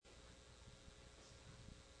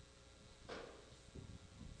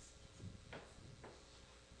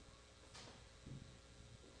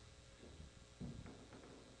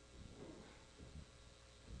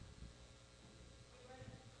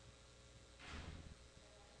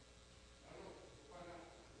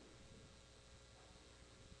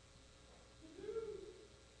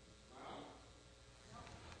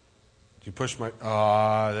You push my...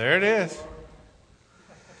 there it is.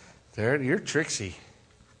 You're tricksy.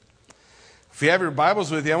 If you have your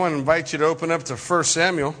Bibles with you, I want to invite you to open up to 1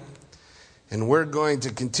 Samuel. And we're going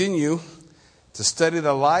to continue to study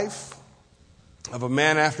the life of a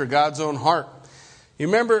man after God's own heart. You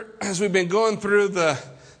remember, as we've been going through the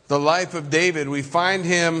life of David, we find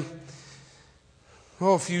him,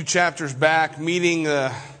 a few chapters back, meeting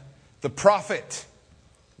the prophet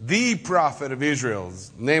of Israel.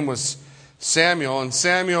 His name was Samuel. And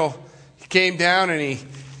Samuel came down and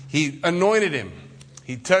he anointed him.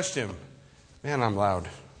 He touched him. Man, I'm loud.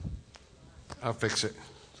 I'll fix it.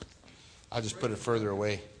 I'll just put it further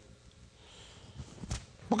away.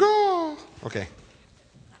 Okay.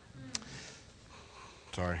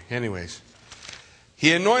 Sorry. Anyways.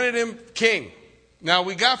 He anointed him king. Now,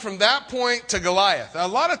 we got from that point to Goliath. A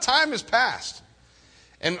lot of time has passed.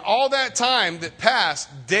 And all that time that passed,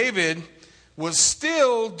 David was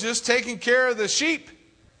still just taking care of the sheep.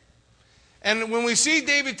 And when we see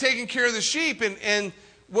David taking care of the sheep, and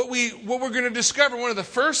what we're going to discover, one of the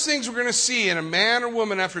first things we're going to see in a man or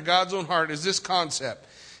woman after God's own heart is this concept.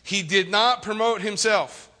 He did not promote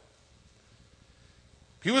himself.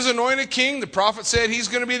 He was anointed king. The prophet said he's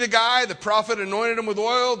going to be the guy. The prophet anointed him with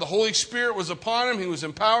oil. The Holy Spirit was upon him. He was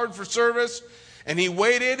empowered for service. And he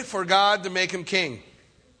waited for God to make him king.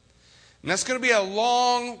 And that's going to be a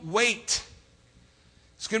long wait.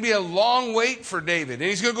 It's going to be a long wait for David. And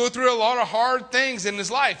he's going to go through a lot of hard things in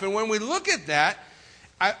his life. And when we look at that,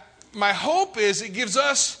 my hope is it gives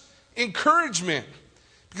us encouragement.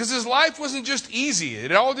 Because his life wasn't just easy.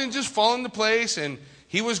 It all didn't just fall into place and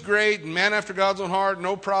he was great, and man after God's own heart,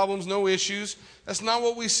 no problems, no issues. That's not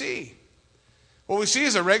what we see. What we see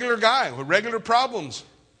is a regular guy with regular problems,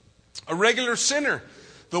 a regular sinner.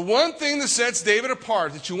 The one thing that sets David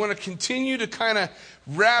apart that you want to continue to kind of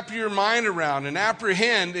wrap your mind around and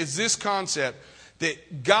apprehend is this concept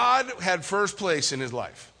that God had first place in his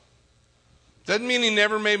life. Doesn't mean he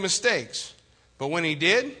never made mistakes, but when he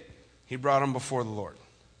did, he brought them before the Lord.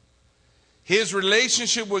 His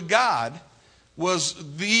relationship with God was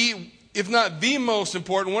if not the most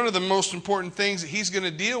important, one of the most important things that he's going to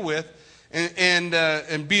deal with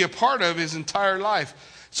and be a part of his entire life.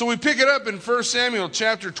 So we pick it up in 1 Samuel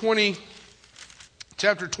chapter 21.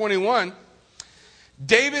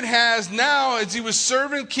 David has now, as he was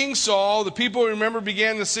serving King Saul, the people, remember,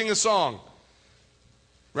 began to sing a song.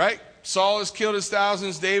 Right? Saul has killed his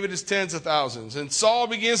thousands, David his tens of thousands. And Saul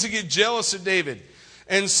begins to get jealous of David.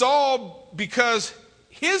 And Saul, because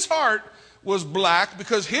his heart was black,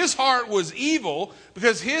 because his heart was evil,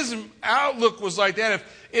 because his outlook was like that.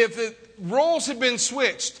 If the roles had been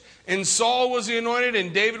switched and Saul was the anointed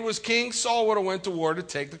and David was king, Saul would have went to war to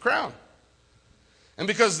take the crown. And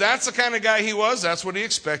because that's the kind of guy he was, that's what he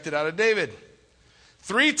expected out of David.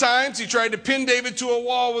 3 times he tried to pin David to a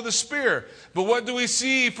wall with a spear. But what do we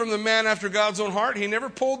see from the man after God's own heart? He never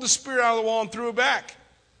pulled the spear out of the wall and threw it back.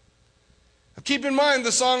 Keep in mind,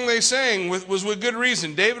 the song they sang was with good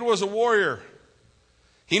reason. David was a warrior.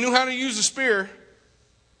 He knew how to use a spear.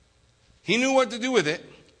 He knew what to do with it.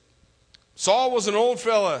 Saul was an old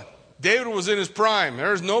fella. David was in his prime.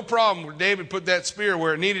 There was no problem where David put that spear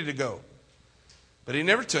where it needed to go. But he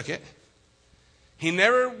never took it. He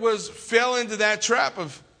never fell into that trap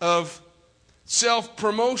of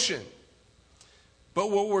self-promotion.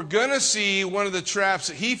 But what we're going to see, one of the traps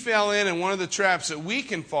that he fell in and one of the traps that we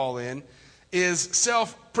can fall in, is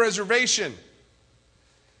self-preservation.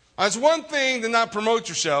 It's one thing to not promote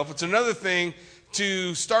yourself. It's another thing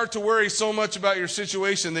to start to worry so much about your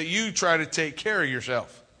situation that you try to take care of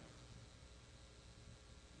yourself.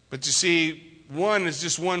 But you see, one is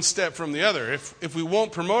just one step from the other. If we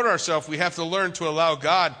won't promote ourselves, we have to learn to allow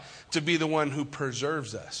God to be the one who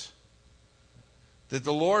preserves us. That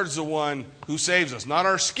the Lord's the one who saves us. Not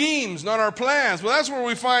our schemes, not our plans. Well, that's where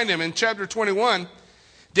we find him in chapter 21.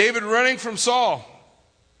 David running from Saul.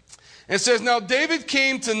 It says, now David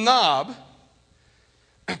came to Nob,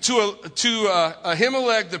 to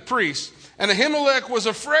Ahimelech the priest. And Ahimelech was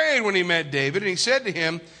afraid when he met David. And he said to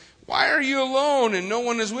him, why are you alone and no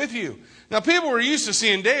one is with you? Now people were used to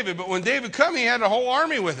seeing David, but when David come, he had a whole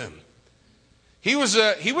army with him. He was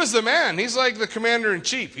the man. He's like the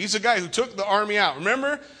commander-in-chief. He's the guy who took the army out.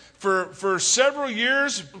 Remember, for several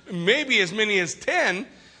years, maybe as many as 10,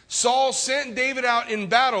 Saul sent David out in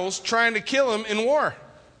battles trying to kill him in war.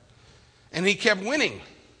 And he kept winning.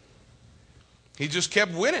 He just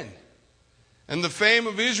kept winning. And the fame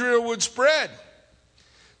of Israel would spread.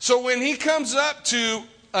 So when he comes up to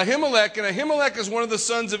Ahimelech, and Ahimelech is one of the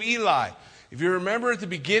sons of Eli. If you remember at the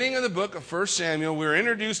beginning of the book of 1 Samuel, we were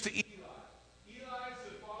introduced to Eli. Eli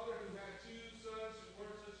is the father who had 2 sons who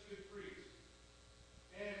weren't such good priests.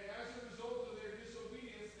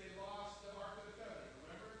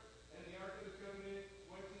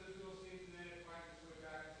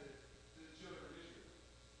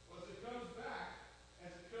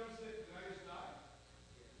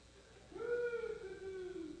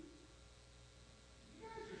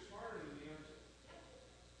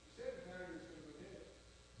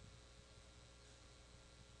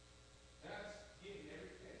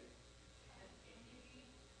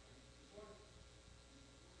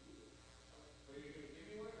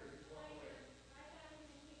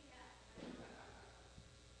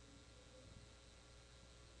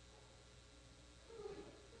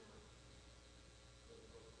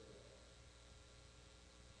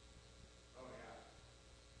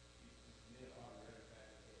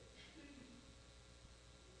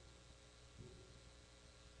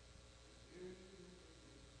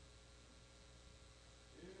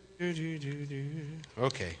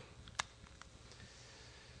 Okay.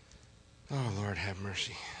 Oh, Lord, have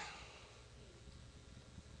mercy.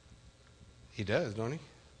 He does, don't he?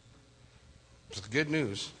 It's good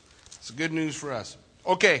news. It's good news for us.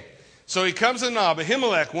 Okay, so he comes to Nob,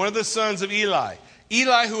 Ahimelech, one of the sons of Eli.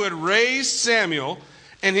 Eli, who had raised Samuel,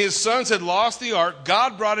 and his sons had lost the ark.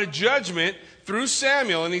 God brought a judgment through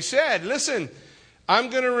Samuel, and he said, listen, I'm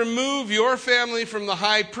going to remove your family from the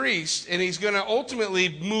high priest, and he's going to ultimately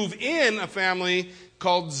move in a family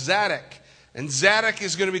called Zadok. And Zadok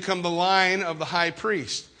is going to become the line of the high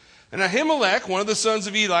priest. And Ahimelech, one of the sons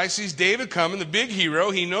of Eli, sees David coming, the big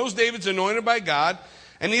hero. He knows David's anointed by God,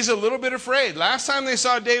 and he's a little bit afraid. Last time they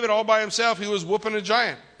saw David all by himself, he was whooping a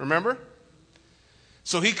giant. Remember?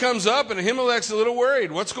 So he comes up, and Ahimelech's a little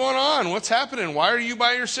worried. What's going on? What's happening? Why are you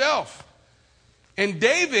by yourself? And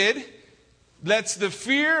David lets the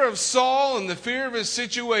fear of Saul and the fear of his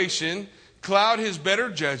situation cloud his better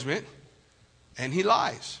judgment, and he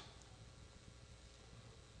lies.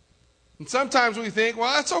 And sometimes we think,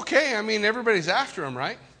 well, that's okay. I mean, everybody's after him,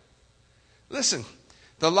 right? Listen,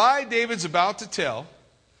 the lie David's about to tell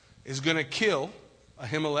is going to kill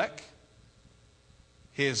Ahimelech,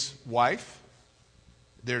 his wife,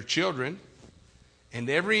 their children, and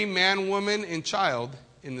every man, woman, and child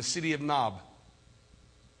in the city of Nob.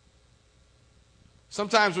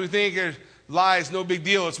 Sometimes we think lies, no big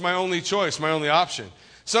deal. It's my only choice, my only option.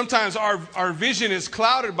 Sometimes our vision is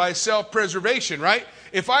clouded by self-preservation, right?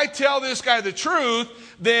 If I tell this guy the truth,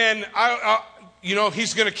 then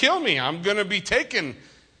he's going to kill me. I'm going to be taken.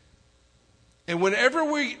 And whenever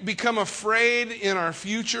we become afraid in our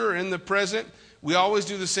future or in the present, we always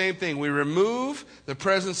do the same thing. We remove the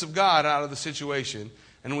presence of God out of the situation,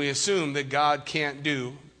 and we assume that God can't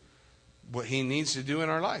do what he needs to do in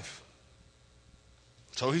our life.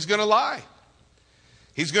 So he's going to lie.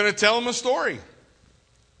 He's going to tell him a story.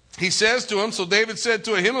 He says to him, so David said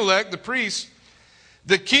to Ahimelech, the priest,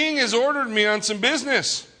 the king has ordered me on some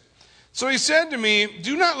business. So he said to me,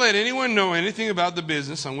 do not let anyone know anything about the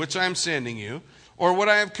business on which I am sending you, or what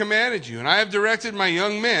I have commanded you. And I have directed my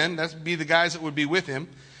young men, that would be the guys that would be with him,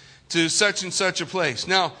 to such and such a place.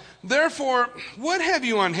 Now, therefore, what have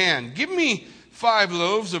you on hand? Give me 5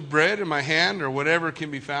 loaves of bread in my hand, or whatever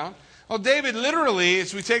can be found. Well, David literally,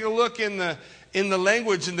 as we take a look in the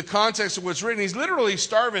language, in the context of what's written, he's literally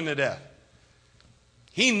starving to death.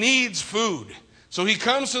 He needs food. So he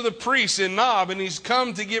comes to the priest in Nob, and he's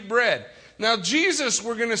come to get bread. Now, Jesus,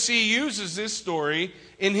 we're going to see, uses this story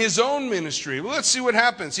in his own ministry. Well, let's see what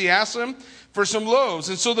happens. He asks him for some loaves.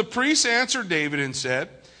 And so the priest answered David and said,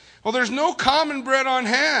 well, there's no common bread on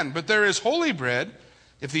hand, but there is holy bread,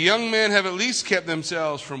 if the young men have at least kept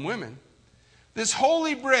themselves from women. This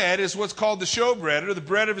holy bread is what's called the showbread, or the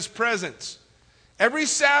bread of his presence. Every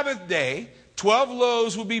Sabbath day, 12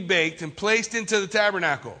 loaves will be baked and placed into the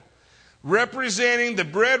tabernacle, representing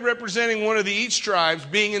one of the each tribes,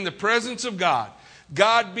 being in the presence of God.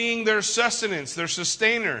 God being their sustenance, their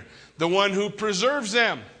sustainer, the one who preserves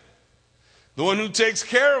them, the one who takes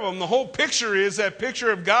care of them. The whole picture is that picture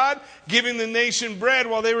of God giving the nation bread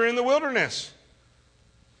while they were in the wilderness.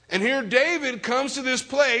 And here David comes to this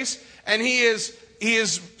place, and he is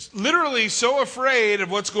literally so afraid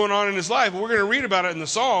of what's going on in his life. We're going to read about it in the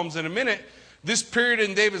Psalms in a minute. This period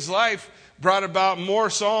in David's life brought about more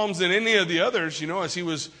Psalms than any of the others, as he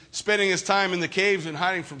was spending his time in the caves and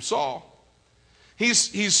hiding from Saul.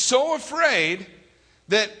 He's so afraid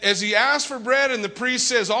that as he asks for bread and the priest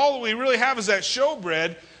says, all we really have is that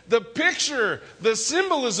showbread, the picture, the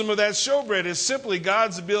symbolism of that showbread is simply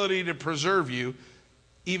God's ability to preserve you,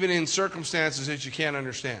 even in circumstances that you can't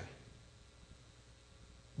understand.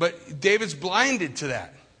 But David's blinded to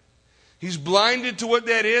that. He's blinded to what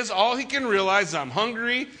that is. All he can realize is I'm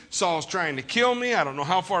hungry. Saul's trying to kill me. I don't know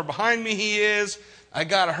how far behind me he is. I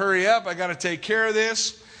got to hurry up. I got to take care of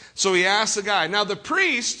this. So he asks the guy. Now the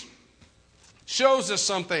priest shows us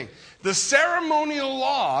something. The ceremonial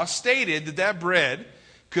law stated that bread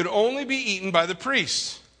could only be eaten by the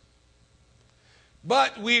priests.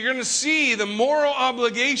 But we're going to see the moral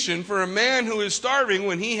obligation for a man who is starving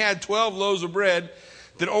when he had 12 loaves of bread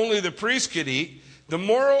that only the priest could eat. The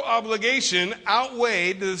moral obligation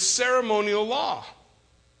outweighed the ceremonial law.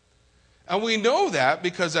 And we know that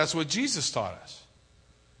because that's what Jesus taught us.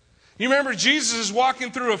 You remember Jesus is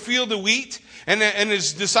walking through a field of wheat, and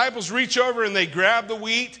his disciples reach over and they grab the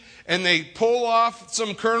wheat and they pull off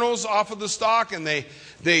some kernels off of the stalk, and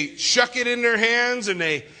they shuck it in their hands and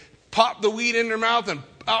they pop the wheat in their mouth, and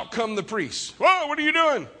out come the priests. Whoa, what are you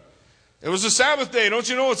doing? It was a Sabbath day. Don't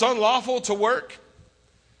you know it's unlawful to work?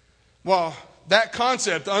 Well, that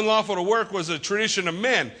concept, unlawful to work, was a tradition of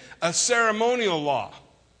men, a ceremonial law.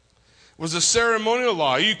 was a ceremonial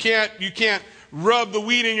law. You can't rub the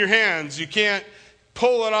wheat in your hands. You can't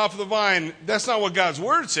pull it off the vine. That's not what God's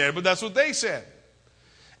word said, but that's what they said.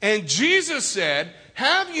 And Jesus said,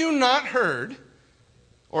 have you not heard,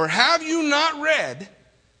 or have you not read,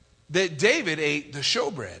 that David ate the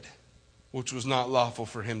showbread, which was not lawful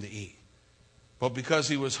for him to eat? But because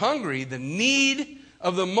he was hungry, the need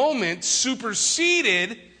of the moment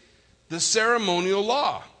superseded the ceremonial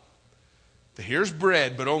law. Here's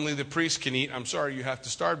bread, but only the priest can eat. I'm sorry, you have to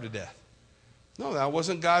starve to death. No, that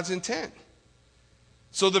wasn't God's intent.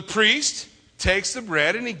 So the priest takes the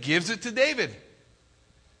bread and he gives it to David.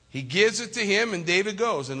 He gives it to him and David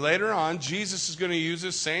goes. And later on, Jesus is going to use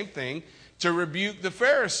this same thing to rebuke the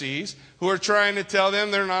Pharisees who are trying to tell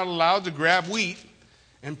them they're not allowed to grab wheat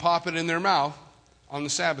and pop it in their mouth on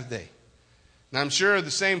the Sabbath day. Now I'm sure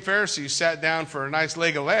the same Pharisees sat down for a nice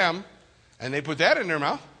leg of lamb and they put that in their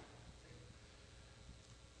mouth.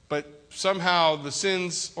 But somehow the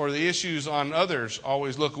sins or the issues on others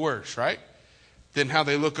always look worse, right, than how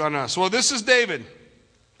they look on us. Well, this is David.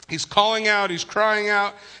 He's calling out. He's crying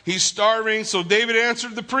out. He's starving. So David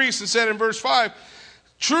answered the priest and said in verse 5,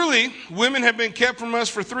 truly, women have been kept from us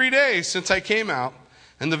for 3 days since I came out,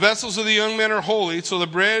 and the vessels of the young men are holy, so the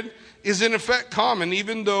bread is in effect common,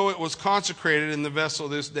 even though it was consecrated in the vessel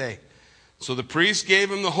this day. So the priest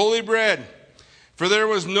gave him the holy bread. For there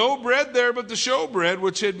was no bread there but the showbread,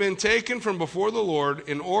 which had been taken from before the Lord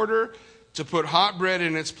in order to put hot bread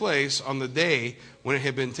in its place on the day when it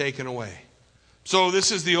had been taken away. So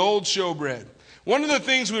this is the old showbread. One of the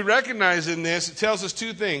things we recognize in this, it tells us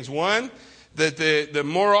two things. One, that the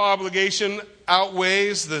moral obligation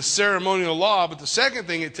outweighs the ceremonial law. But the second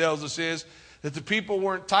thing it tells us is that the people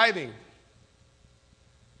weren't tithing.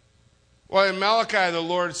 Well, in Malachi, the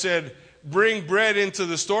Lord said, bring bread into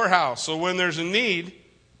the storehouse, so when there's a need,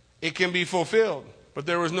 it can be fulfilled. But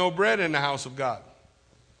there was no bread in the house of God.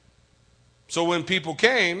 So when people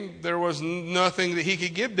came, there was nothing that he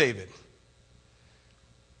could give David.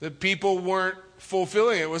 The people weren't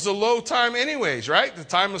fulfilling it. It was a low time anyways, right? The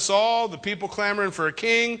time of Saul, the people clamoring for a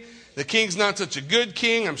king. The king's not such a good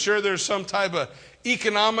king. I'm sure there's some type of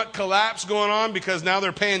economic collapse going on because now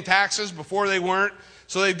they're paying taxes before they weren't.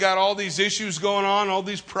 So they've got all these issues going on, all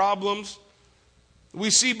these problems. We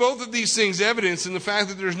see both of these things evidenced in the fact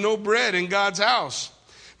that there's no bread in God's house.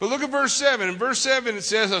 But look at verse 7. In verse 7 it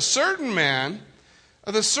says, a certain man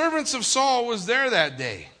of the servants of Saul was there that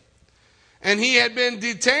day, and he had been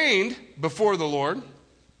detained before the Lord.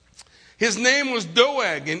 His name was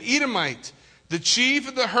Doeg, an Edomite, the chief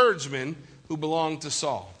of the herdsmen who belonged to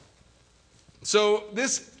Saul. So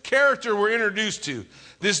this character we're introduced to,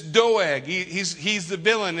 this Doeg, he's the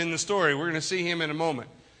villain in the story. We're going to see him in a moment.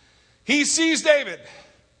 He sees David.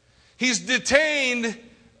 He's detained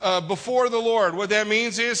before the Lord. What that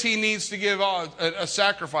means is he needs to give a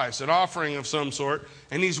sacrifice, an offering of some sort,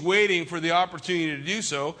 and he's waiting for the opportunity to do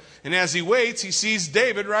so. And as he waits, he sees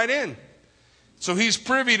David right in. So he's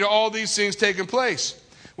privy to all these things taking place.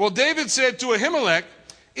 Well, David said to Ahimelech,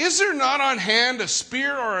 is there not on hand a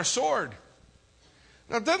spear or a sword?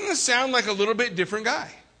 Now, doesn't this sound like a little bit different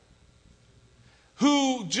guy?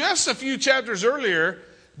 Who just a few chapters earlier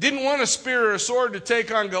didn't want a spear or a sword to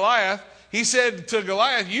take on Goliath. He said to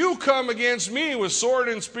Goliath, you come against me with sword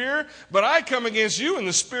and spear, but I come against you in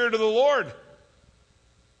the spirit of the Lord.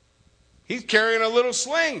 He's carrying a little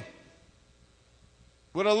sling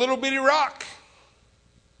with a little bitty rock,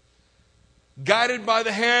 guided by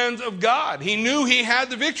the hand of God. He knew he had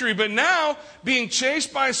the victory, but now, being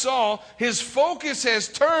chased by Saul, his focus has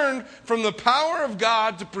turned from the power of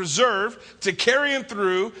God to preserve, to carry him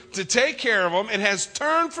through, to take care of him. It has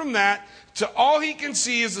turned from that to all he can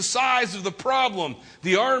see is the size of the problem.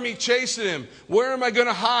 The army chasing him. Where am I going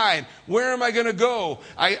to hide? Where am I going to go?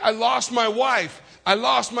 I lost my wife. I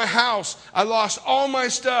lost my house. I lost all my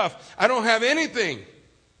stuff. I don't have anything.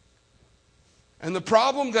 And the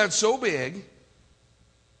problem got so big,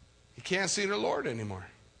 he can't see the Lord anymore.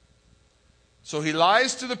 So he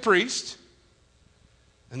lies to the priest,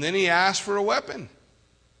 and then he asks for a weapon.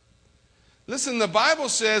 Listen, the Bible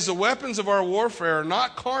says the weapons of our warfare are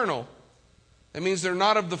not carnal. That means they're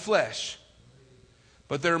not of the flesh.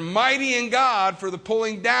 But they're mighty in God for the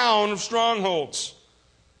pulling down of strongholds.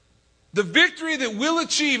 The victory that we'll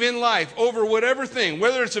achieve in life over whatever thing,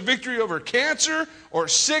 whether it's a victory over cancer or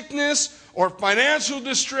sickness or financial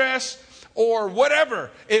distress or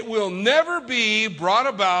whatever, it will never be brought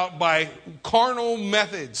about by carnal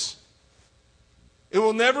methods. It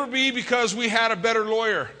will never be because we had a better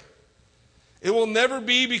lawyer. It will never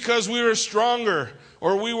be because we were stronger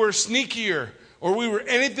or we were sneakier or we were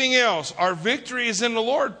anything else. Our victory is in the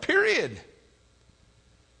Lord, period.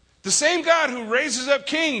 The same God who raises up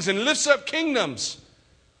kings and lifts up kingdoms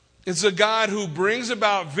is a God who brings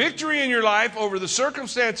about victory in your life over the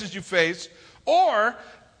circumstances you face, or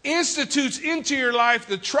institutes into your life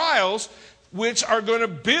the trials which are going to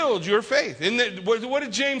build your faith. What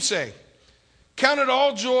did James say? Count it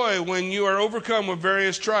all joy when you are overcome with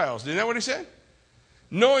various trials. Isn't that what he said?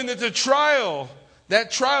 Knowing that that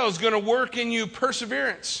trial is going to work in you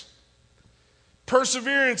perseverance.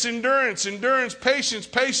 Perseverance, endurance,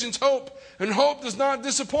 patience, hope. And hope does not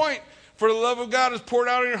disappoint, for the love of God is poured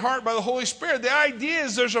out in your heart by the Holy Spirit. The idea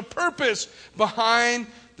is there's a purpose behind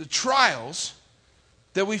the trials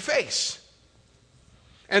that we face.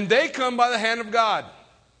 And they come by the hand of God.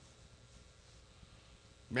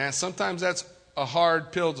 Man, sometimes that's a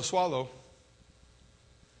hard pill to swallow.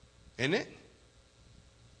 Isn't it?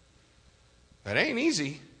 That ain't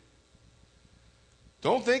easy.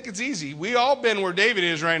 Don't think it's easy. We all been where David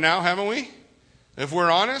is right now, haven't we? If we're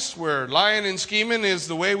honest, where lying and scheming is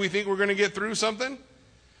the way we think we're going to get through something.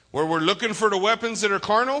 Where we're looking for the weapons that are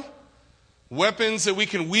carnal. Weapons that we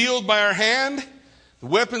can wield by our hand. The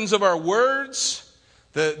weapons of our words.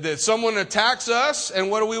 That someone attacks us,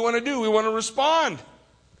 and what do? We want to respond.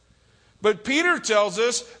 But Peter tells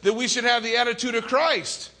us that we should have the attitude of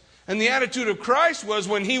Christ. And the attitude of Christ was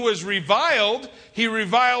when he was reviled, he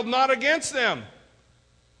reviled not against them.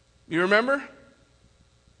 You remember?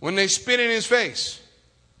 When they spit in his face.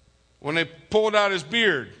 When they pulled out his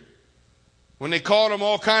beard. When they called him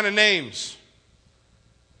all kind of names.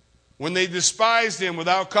 When they despised him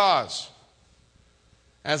without cause.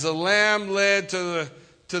 As a lamb led to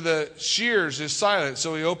the shears is silent,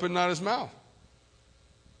 so he opened not his mouth.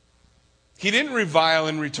 He didn't revile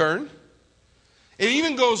in return. It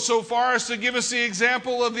even goes so far as to give us the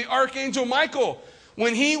example of the archangel Michael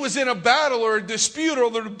when he was in a battle or a dispute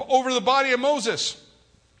over the body of Moses.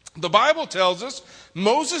 The Bible tells us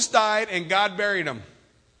Moses died and God buried him.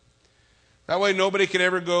 That way nobody could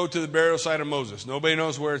ever go to the burial site of Moses. Nobody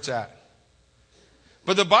knows where it's at.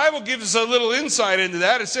 But the Bible gives us a little insight into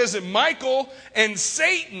that. It says that Michael and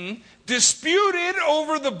Satan disputed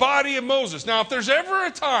over the body of Moses. Now, if there's ever a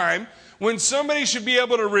time when somebody should be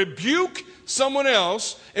able to rebuke someone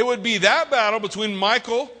else, it would be that battle between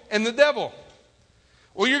Michael and the devil.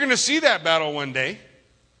 Well, you're going to see that battle one day.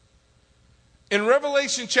 In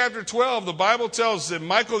Revelation chapter 12, the Bible tells us that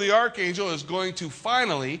Michael the archangel is going to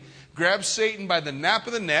finally grab Satan by the nape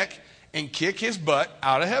of the neck and kick his butt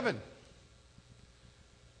out of heaven.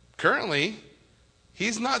 Currently,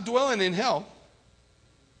 he's not dwelling in hell.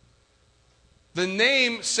 The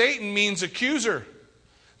name Satan means accuser.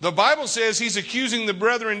 The Bible says he's accusing the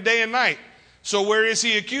brethren day and night. So where is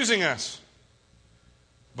he accusing us?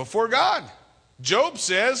 Before God. Job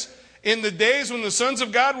says, in the days when the sons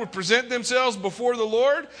of God would present themselves before the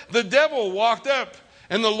Lord, the devil walked up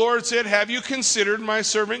and the Lord said, have you considered my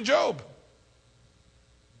servant Job?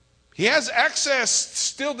 He has access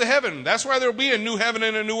still to heaven. That's why there will be a new heaven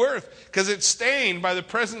and a new earth, because it's stained by the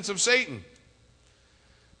presence of Satan.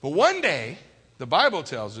 But one day, the Bible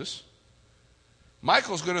tells us,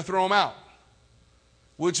 Michael's going to throw him out.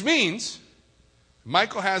 Which means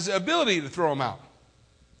Michael has the ability to throw him out.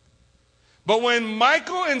 But when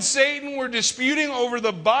Michael and Satan were disputing over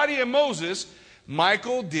the body of Moses,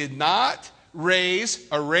 Michael did not raise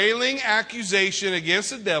a railing accusation against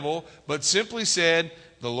the devil, but simply said,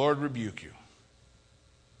 the Lord rebuke you.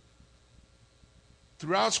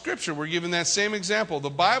 Throughout Scripture, we're given that same example.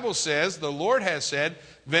 The Bible says, the Lord has said,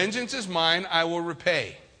 vengeance is mine, I will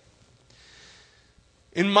repay.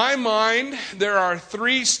 In my mind, there are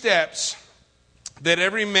 3 steps that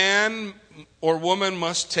every man or woman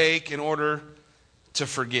must take in order to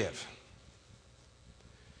forgive.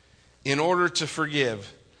 In order to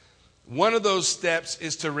forgive. One of those steps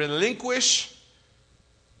is to relinquish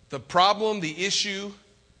the problem, the issue,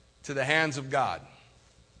 to the hands of God.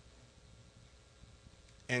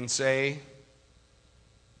 And say,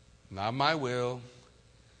 not my will,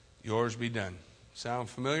 yours be done. Sound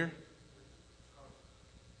familiar?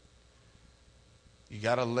 You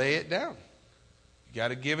got to lay it down. You got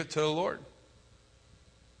to give it to the Lord.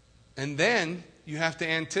 And then you have to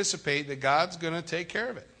anticipate that God's going to take care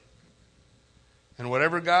of it. And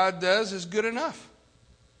whatever God does is good enough.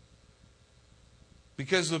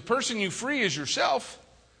 Because the person you free is yourself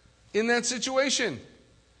in that situation.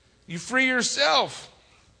 You free yourself.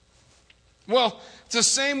 Well, it's the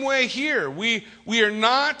same way here. We are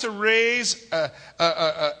not to raise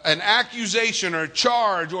an accusation or a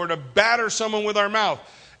charge or to batter someone with our mouth.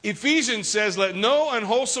 Ephesians says, let no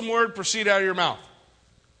unwholesome word proceed out of your mouth.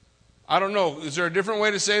 I don't know. Is there a different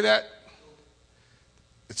way to say that?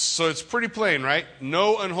 So it's pretty plain, right?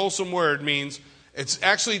 No unwholesome word means It's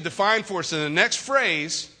actually defined for us in the next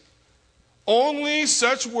phrase. Only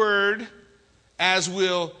such word as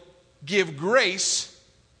will give grace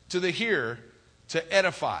to the hearer, to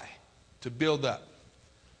edify, to build up.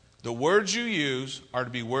 The words you use are to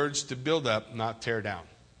be words to build up, not tear down.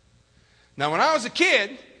 Now, when I was a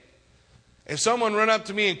kid, if someone ran up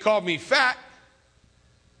to me and called me fat,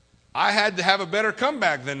 I had to have a better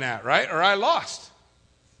comeback than that, right? Or I lost.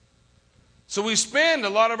 So we spend a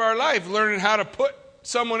lot of our life learning how to put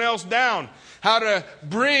someone else down, how to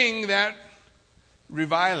bring that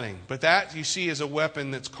reviling. But that, you see, is a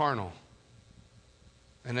weapon that's carnal.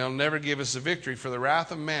 And it'll never give us a victory, for the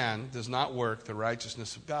wrath of man does not work the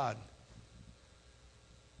righteousness of God.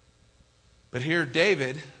 But here,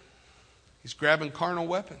 David, he's grabbing carnal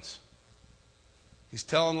weapons. He's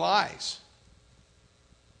telling lies.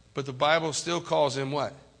 But the Bible still calls him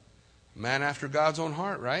what? Man after God's own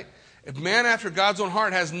heart, right? If man after God's own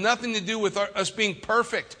heart has nothing to do with us being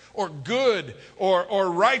perfect or good or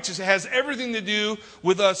righteous. It has everything to do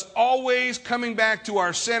with us always coming back to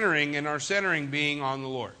our centering, and our centering being on the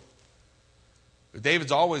Lord. But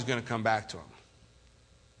David's always going to come back to him.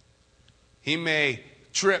 He may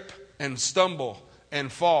trip and stumble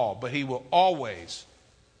and fall, but he will always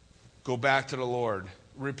go back to the Lord,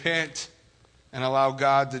 repent, and allow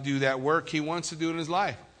God to do that work he wants to do in his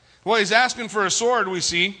life. Well, he's asking for a sword, we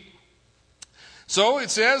see. So it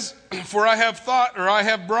says, for I have thought, or I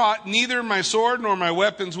have brought neither my sword nor my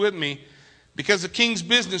weapons with me, because the king's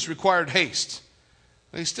business required haste.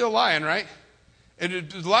 He's still lying, right? And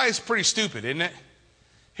the lie is pretty stupid, isn't it?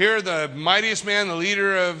 Here, the mightiest man, the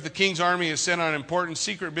leader of the king's army, is sent on important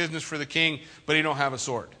secret business for the king, but he don't have a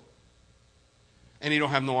sword. And he don't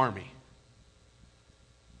have no army.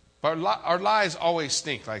 But our lies always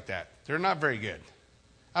stink like that. They're not very good.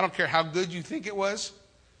 I don't care how good you think it was.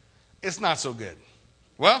 It's not so good.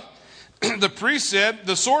 Well, the priest said,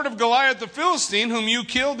 the sword of Goliath the Philistine, whom you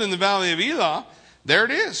killed in the valley of Elah, there it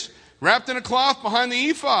is, wrapped in a cloth behind the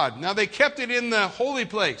ephod. Now they kept it in the holy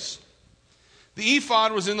place. The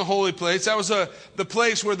ephod was in the holy place. That was the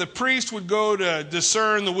place where the priest would go to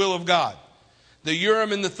discern the will of God. The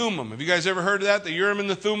Urim and the Thummim. Have you guys ever heard of that? The Urim and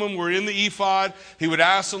the Thummim were in the ephod. He would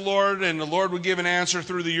ask the Lord, and the Lord would give an answer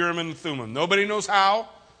through the Urim and the Thummim. Nobody knows how.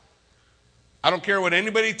 I don't care what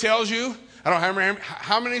anybody tells you. I don't know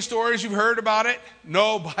how many stories you've heard about it.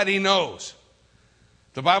 Nobody knows.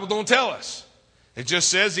 The Bible don't tell us. It just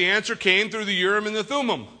says the answer came through the Urim and the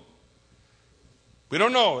Thummim. We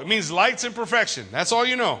don't know. It means lights and perfection. That's all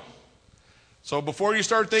you know. So before you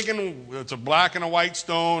start thinking it's a black and a white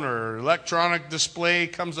stone or electronic display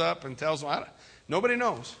comes up and tells them, nobody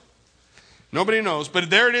knows. Nobody knows.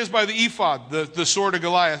 But there it is by the ephod, the sword of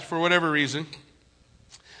Goliath, for whatever reason.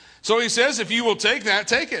 So he says, if you will take that,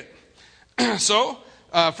 take it.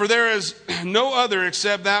 For there is no other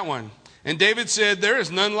except that one. And David said, there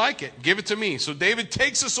is none like it. Give it to me. So David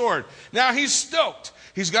takes a sword. Now he's stoked.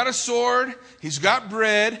 He's got a sword. He's got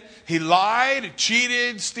bread. He lied,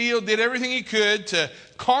 cheated, steal, did everything he could to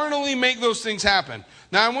carnally make those things happen.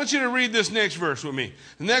 Now I want you to read this next verse with me.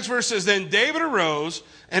 The next verse says, then David arose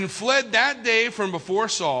and fled that day from before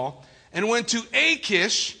Saul and went to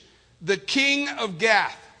Achish, the king of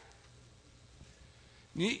Gath.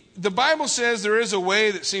 The Bible says there is a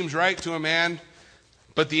way that seems right to a man,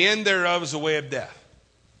 but the end thereof is a way of death.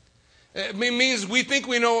 It means we think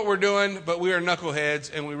we know what we're doing, but we are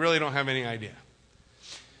knuckleheads and we really don't have any idea.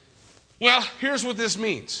 Well, here's what this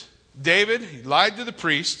means. David, he lied to the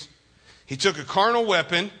priest. He took a carnal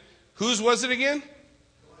weapon. Whose was it again?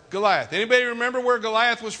 Goliath. Anybody remember where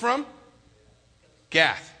Goliath was from?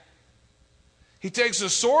 Gath. He takes the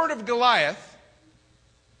sword of Goliath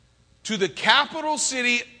to the capital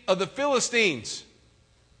city of the Philistines.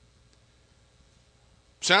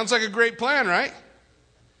 Sounds like a great plan, right?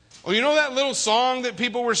 Well, you know that little song that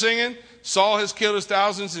people were singing? Saul has killed his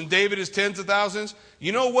thousands and David his tens of thousands.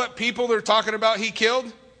 You know what people they're talking about he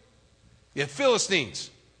killed? Yeah, Philistines.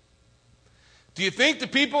 Do you think the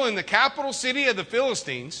people in the capital city of the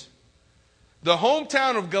Philistines, the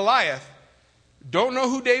hometown of Goliath, don't know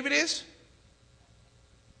who David is?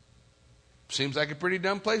 Seems like a pretty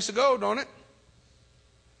dumb place to go, don't it?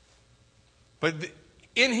 But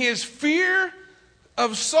in his fear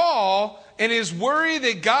of Saul and his worry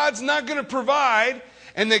that God's not going to provide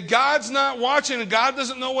and that God's not watching and God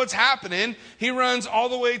doesn't know what's happening, he runs all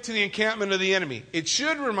the way to the encampment of the enemy. It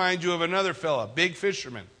should remind you of another fella, big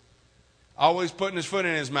fisherman, always putting his foot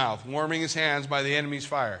in his mouth, warming his hands by the enemy's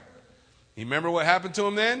fire. You remember what happened to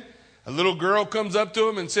him then? A little girl comes up to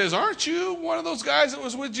him and says, aren't you one of those guys that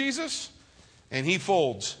was with Jesus? And he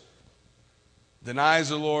folds, denies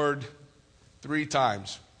the Lord 3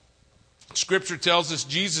 times. Scripture tells us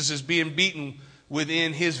Jesus is being beaten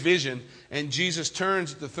within his vision, and Jesus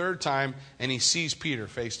turns the third time and he sees Peter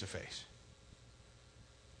face to face.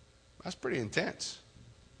 That's pretty intense.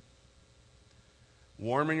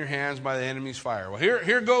 Warming your hands by the enemy's fire. Well,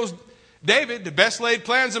 here goes David, the best laid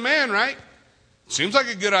plans of man, right? Seems like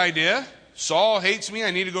a good idea. Saul hates me.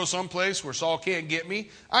 I need to go someplace where Saul can't get me.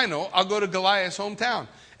 I know. I'll go to Goliath's hometown.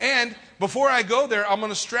 And before I go there, I'm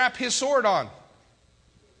going to strap his sword on.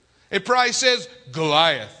 It probably says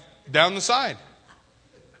Goliath down the side.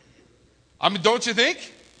 I mean, don't you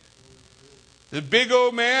think? The big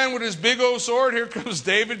old man with his big old sword. Here comes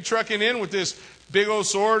David trucking in with this big old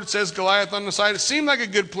sword. It says Goliath on the side. It seemed like a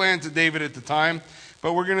good plan to David at the time.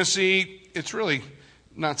 But we're going to see it's really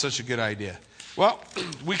not such a good idea. Well,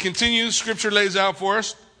 we continue. Scripture lays out for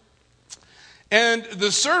us. And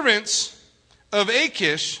the servants of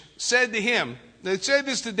Achish said to him, they said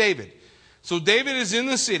this to David. So David is in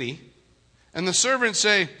the city, and the servants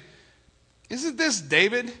say, isn't this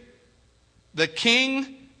David, the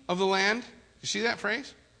king of the land? You see that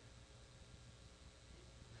phrase?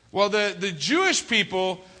 Well, the Jewish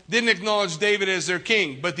people didn't acknowledge David as their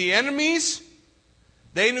king, but the enemies,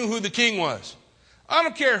 they knew who the king was. I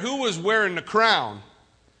don't care who was wearing the crown.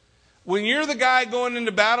 When you're the guy going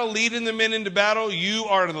into battle, leading the men into battle, you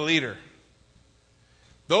are the leader.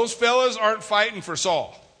 Those fellas aren't fighting for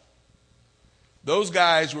Saul. Those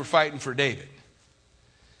guys were fighting for David.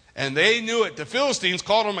 And they knew it. The Philistines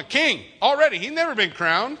called him a king already. He'd never been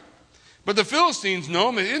crowned. But the Philistines know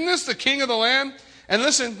him. Isn't this the king of the land? And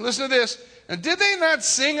listen to this. And did they not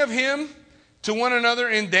sing of him to one another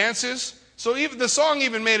in dances? So even the song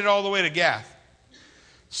even made it all the way to Gath.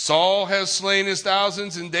 Saul has slain his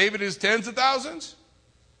thousands and David his tens of thousands.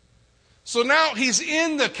 So now he's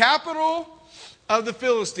in the capital of the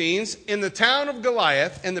Philistines, in the town of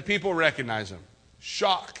Goliath, and the people recognize him.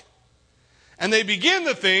 Shock. And they begin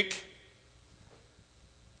to think,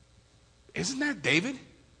 isn't that David?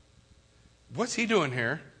 What's he doing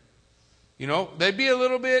here? You know, they'd be a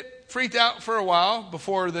little bit freaked out for a while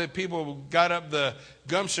before the people got up the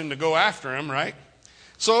gumption to go after him, right?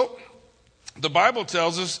 So the Bible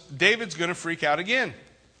tells us David's going to freak out again.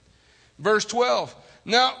 Verse 12.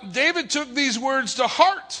 Now, David took these words to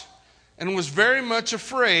heart and was very much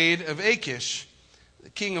afraid of Achish, the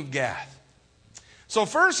king of Gath. So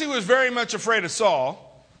first he was very much afraid of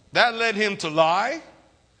Saul. That led him to lie,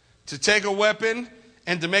 to take a weapon,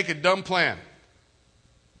 and to make a dumb plan.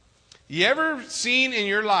 You ever seen in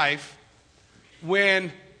your life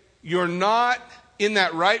when you're not in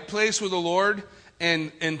that right place with the Lord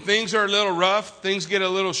and things are a little rough, things get a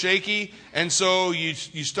little shaky, and so you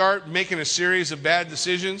start making a series of bad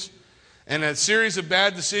decisions? And a series of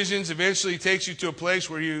bad decisions eventually takes you to a place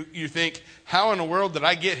where you think, how in the world did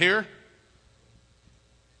I get here?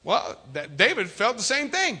 Well, David felt the same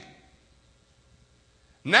thing.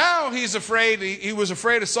 Now he's afraid. He was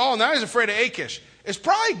afraid of Saul. Now he's afraid of Achish. It's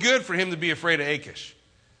probably good for him to be afraid of Achish.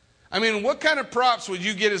 I mean, what kind of props would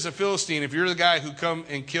you get as a Philistine if you're the guy who come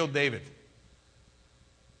and killed David?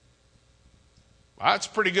 Well, that's a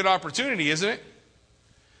pretty good opportunity, isn't it?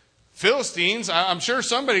 Philistines, I'm sure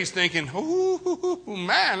somebody's thinking, ooh,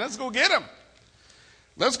 man, let's go get him.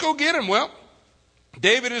 Let's go get him. Well,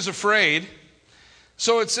 David is afraid.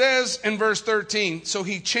 So it says in verse 13, so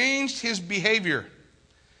he changed his behavior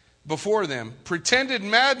before them, pretended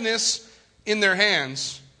madness in their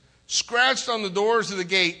hands, scratched on the doors of the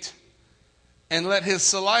gate, and let his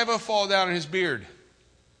saliva fall down in his beard.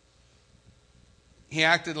 He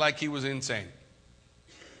acted like he was insane.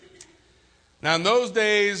 Now in those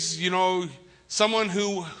days, you know, someone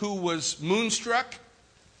who was moonstruck,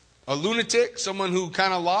 a lunatic, someone who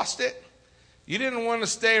kind of lost it, you didn't want to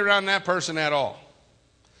stay around that person at all.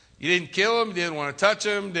 You didn't kill him, didn't want to touch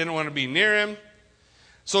him, didn't want to be near him.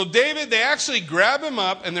 So David, they actually grab him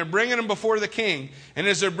up and they're bringing him before the king. And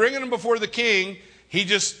as they're bringing him before the king, he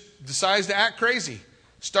just decides to act crazy.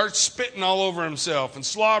 Starts spitting all over himself and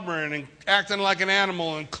slobbering and acting like an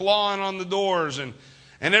animal and clawing on the doors. And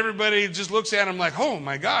everybody just looks at him like, oh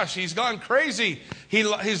my gosh, he's gone crazy.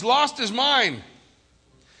 He's lost his mind.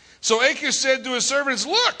 So Achish said to his servants,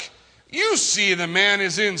 look, you see the man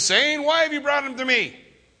is insane. Why have you brought him to me?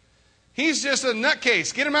 He's just a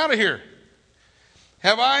nutcase. Get him out of here.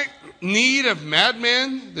 Have I need of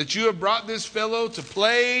madmen that you have brought this fellow to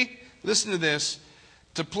play, listen to this,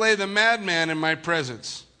 to play the madman in my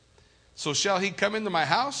presence? So shall he come into my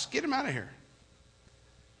house? Get him out of here.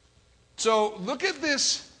 So look at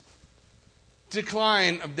this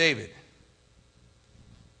decline of David.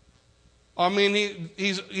 I mean,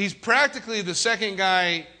 he's practically the second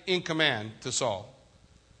guy in command to Saul.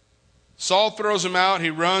 Saul throws him out.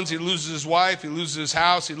 He runs. He loses his wife. He loses his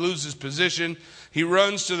house. He loses his position. He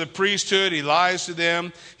runs to the priesthood. He lies to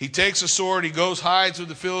them. He takes a sword. He goes, hides with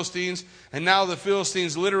the Philistines. And now the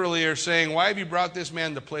Philistines literally are saying, why have you brought this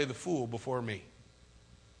man to play the fool before me?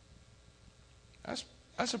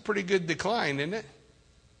 That's a pretty good decline, isn't it?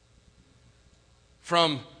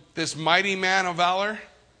 From this mighty man of valor.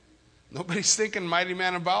 Nobody's thinking mighty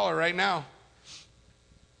man of valor right now.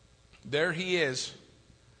 There he is.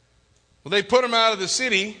 Well, they put him out of the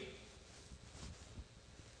city.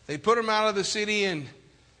 They put him out of the city,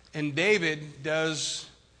 and David does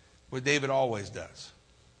what David always does.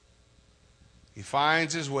 He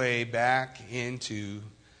finds his way back into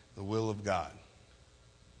the will of God.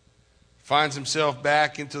 Finds himself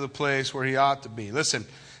back into the place where he ought to be. Listen,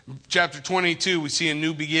 chapter 22, we see a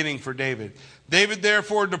new beginning for David. David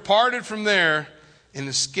therefore departed from there and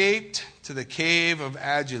escaped to the cave of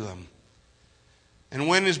Adullam. And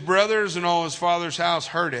when his brothers and all his father's house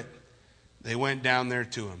heard it, they went down there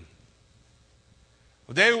to him.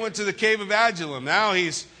 Well, David went to the cave of Adullam. Now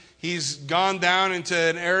he's gone down into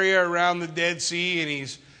an area around the Dead Sea, and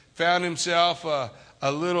he's found himself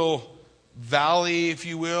a little valley, if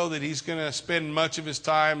you will, that he's going to spend much of his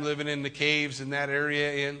time living in the caves in that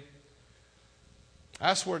area in.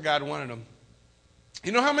 That's where God wanted him.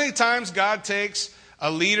 You know how many times God takes a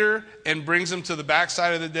leader and brings them to the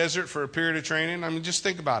backside of the desert for a period of training? I mean, just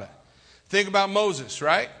think about it. Think about Moses,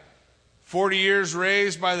 right? 40 years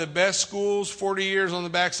raised by the best schools, 40 years on the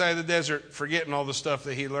backside of the desert, forgetting all the stuff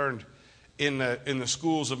that he learned in the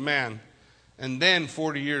schools of man. And then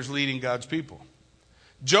 40 years leading God's people.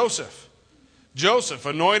 Joseph,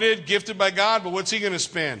 anointed, gifted by God, but what's he going to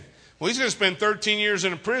spend? Well, he's going to spend 13 years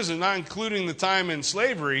in a prison, not including the time in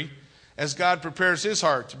slavery, as God prepares his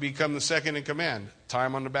heart to become the second in command.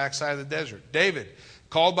 Time on the backside of the desert. David,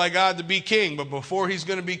 called by God to be king, but before he's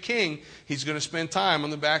going to be king, he's going to spend time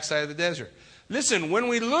on the backside of the desert. Listen, when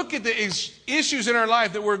we look at the issues in our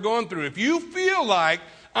life that we're going through, if you feel like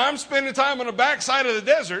I'm spending time on the backside of the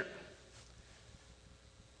desert,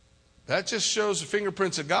 that just shows the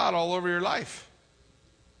fingerprints of God all over your life.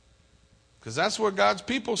 Because that's where God's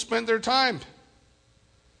people spent their time.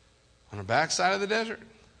 On the backside of the desert.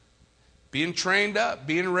 Being trained up,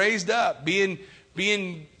 being raised up, being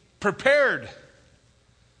prepared.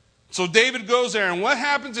 So David goes there, and what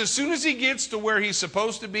happens as soon as he gets to where he's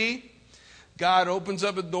supposed to be? God opens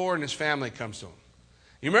up a door and his family comes to him.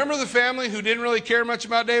 You remember the family who didn't really care much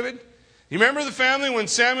about David? You remember the family when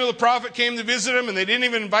Samuel the prophet came to visit him and they didn't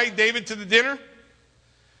even invite David to the dinner?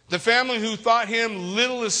 The family who thought him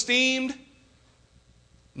little esteemed?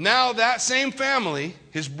 Now that same family,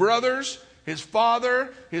 his brothers, his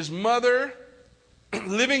father, his mother,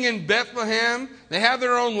 living in Bethlehem, they have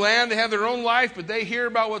their own land, they have their own life, but they hear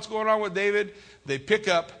about what's going on with David, they pick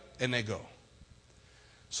up and they go.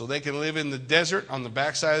 So they can live in the desert, on the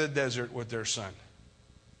backside of the desert with their son.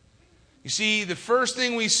 You see, the first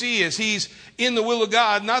thing we see is he's in the will of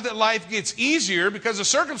God. Not that life gets easier, because the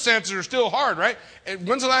circumstances are still hard, right? And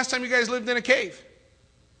when's the last time you guys lived in a cave?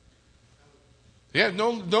 Yeah,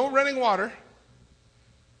 no running water.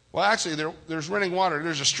 Well, actually, there's running water.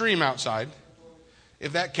 There's a stream outside,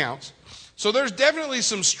 if that counts. So there's definitely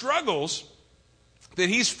some struggles that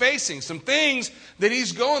he's facing, some things that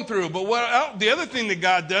he's going through. But the other thing that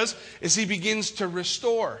God does is he begins to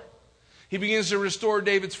restore. He begins to restore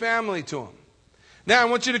David's family to him. Now, I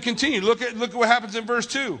want you to continue. Look at what happens in verse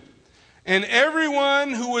 2. And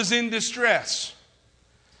everyone who was in distress,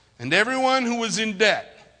 and everyone who was in debt,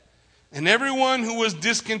 and everyone who was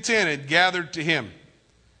discontented gathered to him.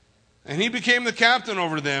 And he became the captain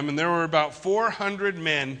over them, and there were about 400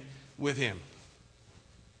 men with him.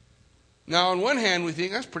 Now, on one hand, we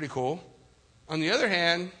think that's pretty cool. On the other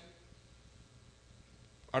hand,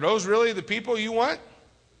 are those really the people you want?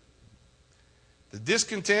 The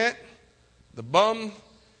discontent, the bum,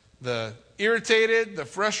 the irritated, the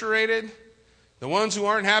frustrated, the ones who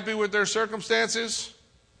aren't happy with their circumstances?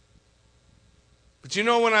 But you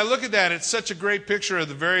know, when I look at that, it's such a great picture of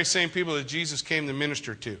the very same people that Jesus came to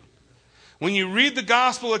minister to. When you read the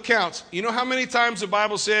gospel accounts, you know how many times the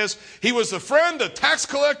Bible says he was the friend of tax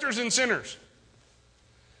collectors and sinners?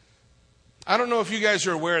 I don't know if you guys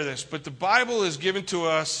are aware of this, but the Bible is given to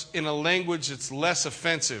us in a language that's less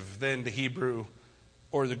offensive than the Hebrew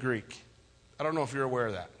or the Greek. I don't know if you're aware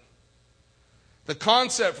of that. The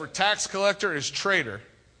concept for tax collector is traitor.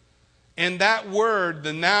 And that word,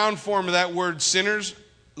 the noun form of that word, sinners,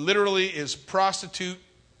 literally is prostitute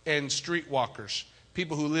and streetwalkers,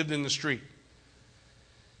 people who lived in the street.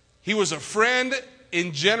 He was a friend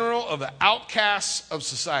in general of the outcasts of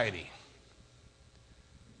society.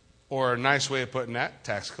 Or a nice way of putting that,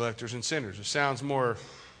 tax collectors and sinners. It sounds more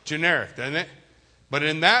generic, doesn't it? But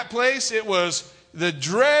in that place, it was the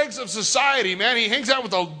dregs of society, man. He hangs out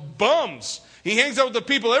with the bums. He hangs out with the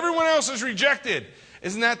people everyone else is rejected.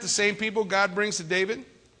 Isn't that the same people God brings to David?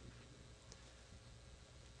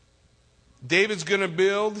 David's going to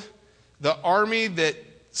build the army that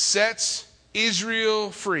sets Israel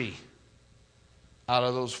free out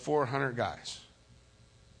of those 400 guys.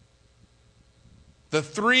 The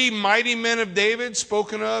 3 mighty men of David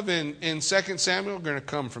spoken of in 2 Samuel are going to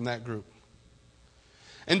come from that group.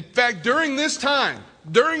 In fact, during this time,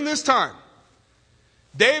 David's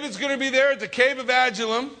going to be there at the cave of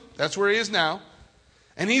Adullam. That's where he is now.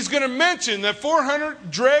 And he's going to mention that 400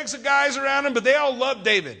 dregs of guys around him, but they all love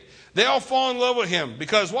David. They all fall in love with him.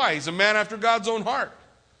 Because why? He's a man after God's own heart.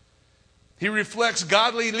 He reflects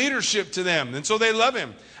godly leadership to them. And so they love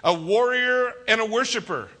him. A warrior and a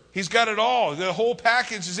worshiper. He's got it all. The whole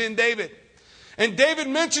package is in David. And David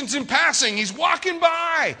mentions in passing, he's walking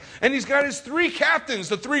by, and he's got his 3 captains,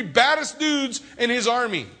 the 3 baddest dudes in his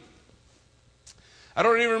army. I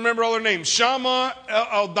don't even remember all their names. Shammah,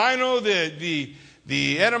 Aldino,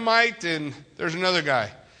 the Edomite, and there's another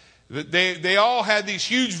guy. They all had these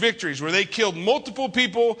huge victories where they killed multiple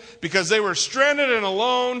people because they were stranded and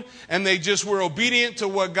alone, and they just were obedient to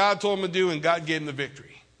what God told them to do, and God gave them the victory.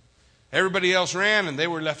 Everybody else ran, and they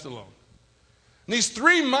were left alone. And these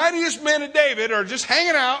 3 mightiest men of David are just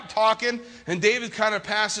hanging out, talking, and David kind of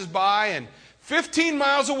passes by, and 15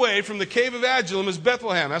 miles away from the cave of Adullam is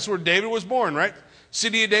Bethlehem. That's where David was born, right?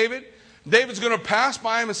 City of David. David's going to pass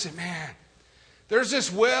by him and say, man, there's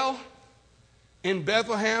this well in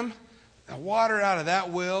Bethlehem. The water out of that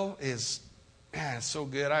well is, man, it's so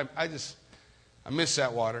good. I miss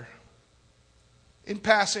that water. In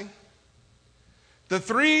passing, the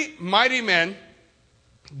 3 mighty men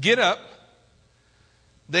get up.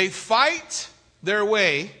 They fight their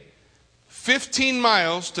way 15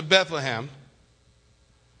 miles to Bethlehem.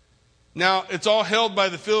 Now, it's all held by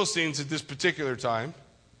the Philistines at this particular time,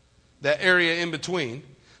 that area in between.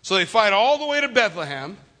 So they fight all the way to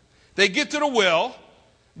Bethlehem. They get to the well.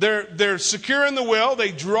 They're secure in the well.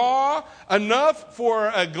 They draw enough for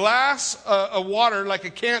a glass of water, like a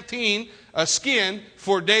canteen, a skin,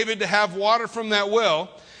 for David to have water from that well.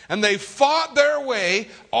 And they fought their way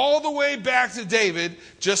all the way back to David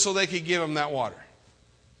just so they could give him that water.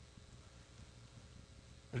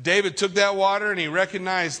 David took that water and he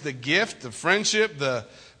recognized the gift, the friendship, the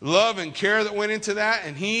love and care that went into that.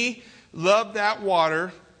 And he loved that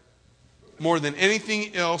water more than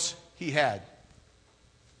anything else he had.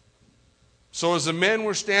 So as the men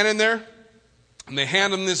were standing there, and they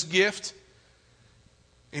hand him this gift,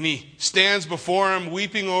 and he stands before him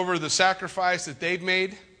weeping over the sacrifice that they've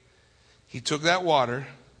made, he took that water,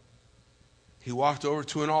 he walked over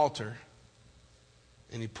to an altar,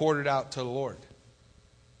 and he poured it out to the Lord.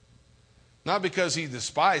 Not because he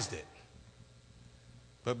despised it,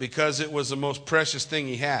 but because it was the most precious thing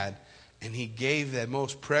he had, and he gave that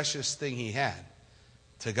most precious thing he had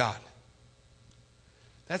to God.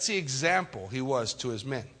 That's the example he was to his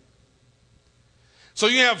men. So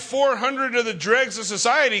you have 400 of the dregs of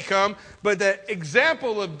society come, but the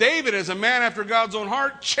example of David as a man after God's own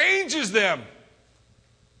heart changes them.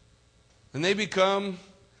 And they become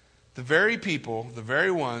the very people, the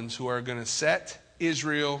very ones who are going to set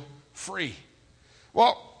Israel free.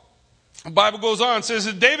 Well, the Bible goes on. It says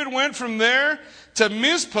that David went from there to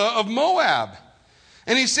Mizpah of Moab.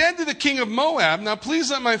 And he said to the king of Moab, now please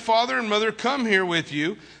let my father and mother come here with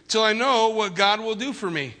you till I know what God will do for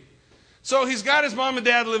me. So he's got his mom and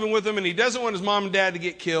dad living with him, and he doesn't want his mom and dad to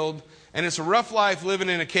get killed. And it's a rough life living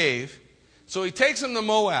in a cave. So he takes them to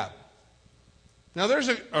Moab. Now there's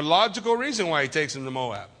a logical reason why he takes them to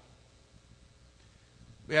Moab.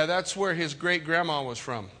 Yeah, that's where his great-grandma was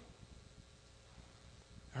from.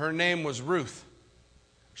 Her name was Ruth.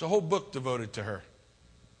 There's a whole book devoted to her.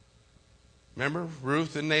 Remember?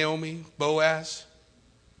 Ruth and Naomi, Boaz.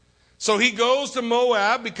 So he goes to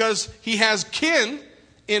Moab because he has kin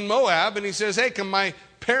in Moab. And he says, hey, can my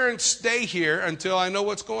parents stay here until I know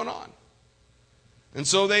what's going on? And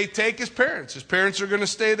so they take his parents. His parents are going to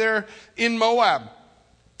stay there in Moab.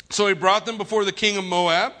 So he brought them before the king of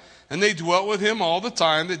Moab. And they dwelt with him all the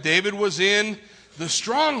time that David was in the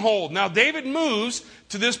stronghold. Now David moves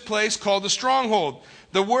to this place called the stronghold.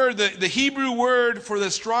 The Hebrew word for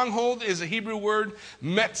the stronghold is the Hebrew word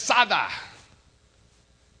Metzada.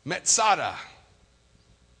 Metzada.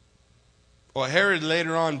 Well, Herod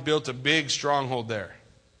later on built a big stronghold there.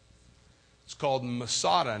 It's called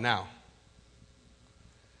Masada now.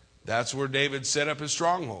 That's where David set up his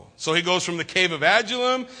stronghold. So he goes from the cave of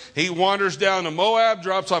Adullam. He wanders down to Moab,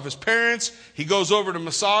 drops off his parents. He goes over to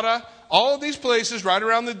Masada. All of these places right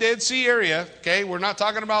around the Dead Sea area. Okay, we're not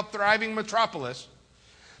talking about thriving metropolis.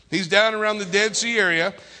 He's down around the Dead Sea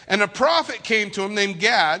area. And a prophet came to him named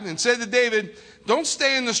Gad and said to David, don't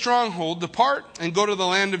stay in the stronghold. Depart and go to the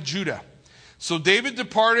land of Judah. So David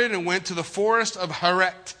departed and went to the forest of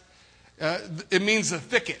Heret. It means the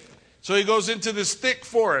thicket. So he goes into this thick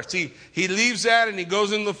forest. He leaves that and he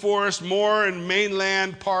goes into the forest more in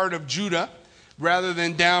mainland part of Judah rather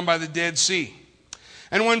than down by the Dead Sea.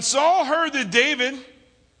 And when Saul heard that David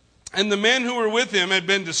and the men who were with him had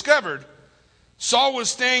been discovered, Saul was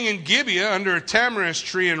staying in Gibeah under a tamarisk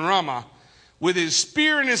tree in Ramah with his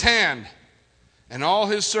spear in his hand and all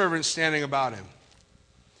his servants standing about him.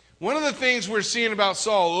 One of the things we're seeing about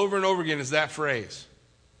Saul over and over again is that phrase.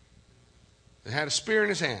 He had a spear in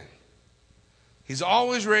his hand. He's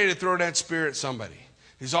always ready to throw that spear at somebody.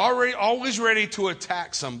 He's always ready to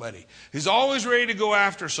attack somebody. He's always ready to go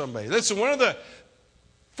after somebody. Listen, one of the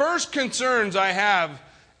first concerns I have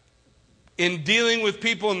in dealing with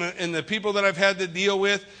people and the people that I've had to deal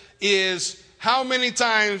with is how many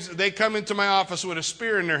times they come into my office with a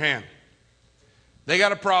spear in their hand. They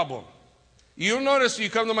got a problem. You'll notice you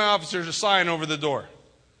come to my office, there's a sign over the door.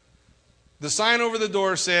 The sign over the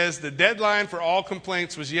door says the deadline for all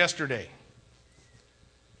complaints was yesterday.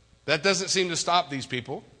 That doesn't seem to stop these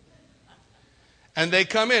people. And they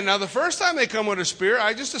come in. Now, the first time they come with a spear,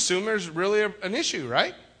 I just assume there's really an issue,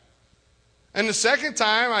 right? And the second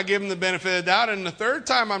time, I give them the benefit of the doubt. And the third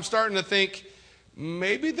time, I'm starting to think,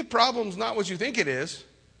 maybe the problem's not what you think it is.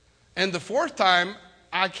 And the fourth time,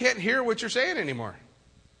 I can't hear what you're saying anymore.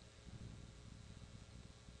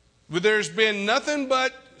 But there's been nothing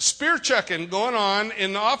but spear chucking going on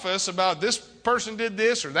in the office about this person did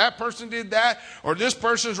this or that person did that or this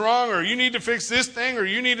person's wrong or you need to fix this thing or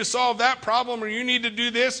you need to solve that problem or you need to do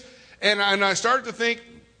this. And I start to think,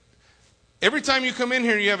 every time you come in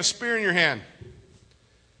here, you have a spear in your hand.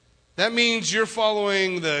 That means you're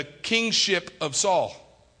following the kingship of Saul.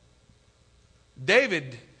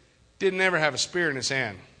 David didn't ever have a spear in his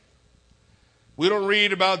hand. We don't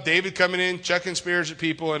read about David coming in, chucking spears at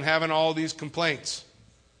people and having all these complaints.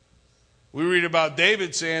 We read about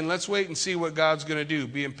David saying, let's wait and see what God's going to do,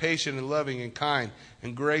 being patient and loving and kind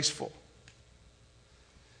and graceful.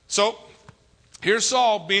 So, here's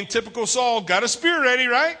Saul, being typical Saul, got a spear ready,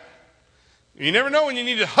 right? You never know when you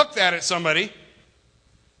need to huck that at somebody.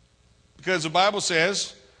 Because the Bible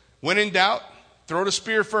says, when in doubt, throw the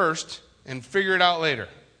spear first and figure it out later.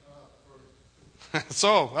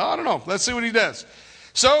 So, I don't know. Let's see what he does.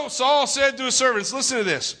 So Saul said to his servants, listen to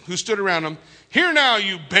this, who stood around him. Hear now,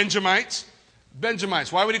 you Benjamites.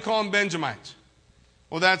 Benjamites. Why would he call them Benjamites?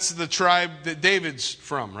 Well, that's the tribe that David's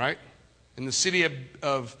from, right? In the city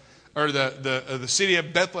of the city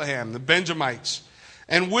of Bethlehem, the Benjamites.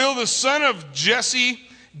 And will the son of Jesse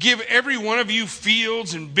give every one of you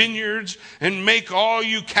fields and vineyards and make all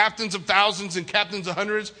you captains of thousands and captains of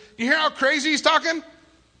hundreds? You hear how crazy he's talking?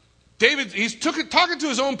 He's talking to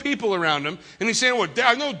his own people around him, and he's saying, well,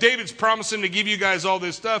 I know David's promising to give you guys all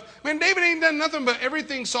this stuff. Man, David ain't done nothing but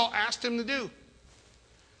everything Saul asked him to do.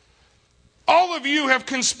 All of you have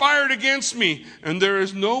conspired against me, and there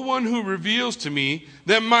is no one who reveals to me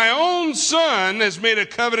that my own son has made a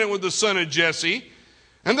covenant with the son of Jesse,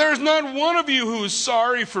 and there is not one of you who is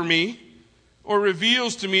sorry for me or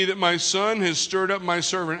reveals to me that my son has stirred up my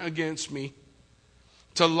servant against me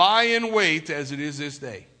to lie in wait as it is this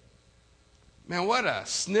day. Man, what a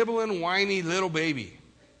sniveling, whiny little baby.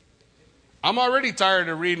 I'm already tired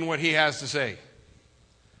of reading what he has to say.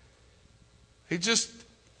 If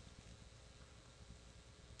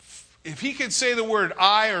he could say the word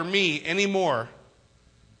I or me anymore,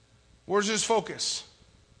 where's his focus?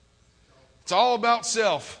 It's all about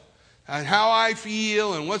self and how I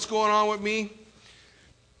feel and what's going on with me.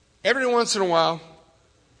 Every once in a while,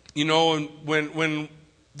 you know, when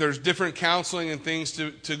there's different counseling and things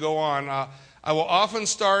to go on, I will often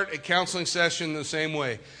start a counseling session the same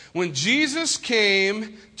way. When Jesus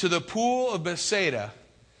came to the pool of Bethsaida,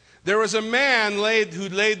 there was a man who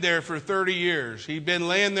laid there for 30 years. He'd been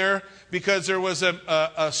laying there because there was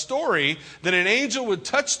a story that an angel would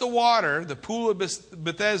touch the water, the pool of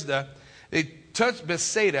Bethsaida. He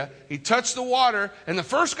touched the water, and the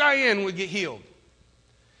first guy in would get healed.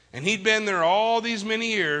 And he'd been there all these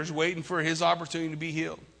many years waiting for his opportunity to be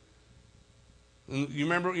healed. You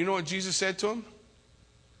know what Jesus said to him?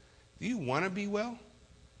 Do you want to be well?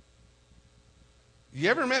 You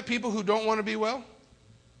ever met people who don't want to be well?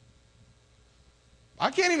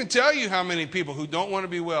 I can't even tell you how many people who don't want to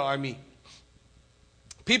be well I meet.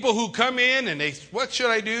 People who come in and they, what should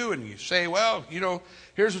I do? And you say, well,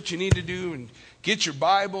 here's what you need to do, and get your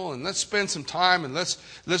Bible and let's spend some time and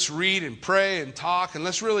let's read and pray and talk, and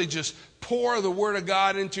let's really just pour the Word of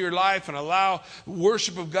God into your life and allow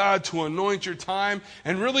worship of God to anoint your time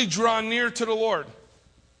and really draw near to the Lord.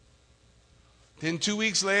 Then 2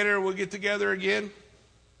 weeks later, we'll get together again.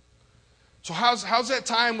 So how's that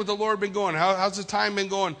time with the Lord been going? How's the time been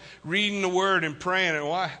going reading the Word and praying? And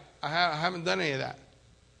why I haven't done any of that.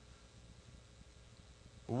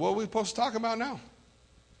 What are we supposed to talk about now?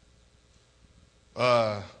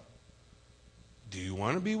 Do you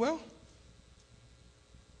want to be well?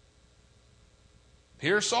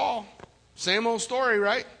 Here's Saul. Same old story,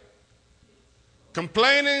 right?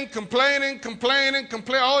 Complaining.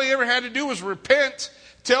 All he ever had to do was repent,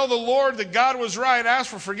 tell the Lord that God was right, ask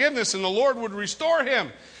for forgiveness, and the Lord would restore him.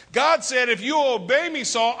 God said, if you obey me,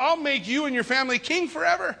 Saul, I'll make you and your family king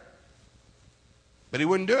forever. But he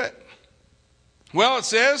wouldn't do it. Well, it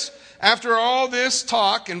says, after all this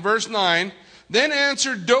talk in verse 9, then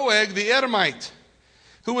answered Doeg the Edomite,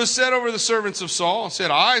 who was set over the servants of Saul, and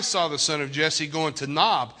said, I saw the son of Jesse going to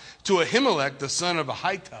Nob, to Ahimelech, the son of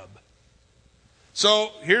Ahitub. So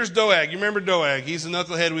here's Doeg. You remember Doeg. He's the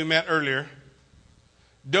knucklehead we met earlier.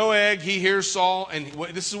 Doeg, he hears Saul, and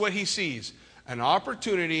this is what he sees. An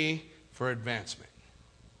opportunity for advancement.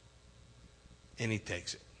 And he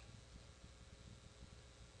takes it.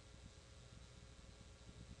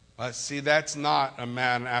 See, that's not a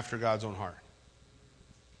man after God's own heart.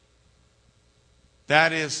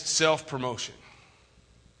 That is self-promotion.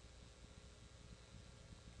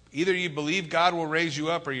 Either you believe God will raise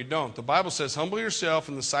you up or you don't. The Bible says, humble yourself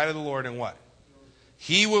in the sight of the Lord and what?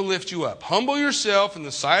 He will lift you up. Humble yourself in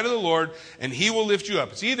the sight of the Lord and He will lift you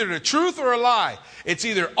up. It's either the truth or a lie. It's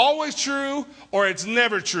either always true or it's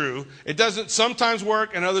never true. It doesn't sometimes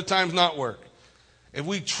work and other times not work. If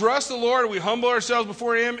we trust the Lord, we humble ourselves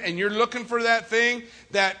before Him, and you're looking for that thing,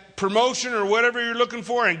 that promotion or whatever you're looking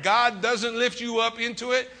for, and God doesn't lift you up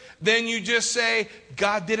into it, then you just say,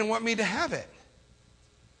 God didn't want me to have it.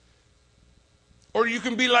 Or you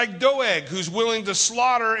can be like Doeg, who's willing to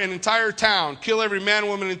slaughter an entire town, kill every man,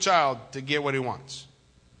 woman, and child to get what he wants.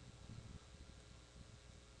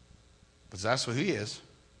 But that's what he is.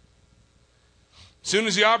 As soon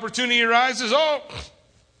as the opportunity arises,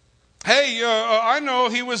 I know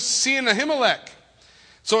he was seeing Ahimelech.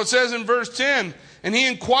 So it says in verse 10, and he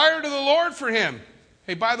inquired of the Lord for him.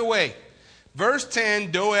 Hey, by the way, verse 10,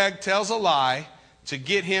 Doeg tells a lie to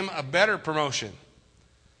get him a better promotion.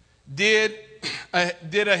 Did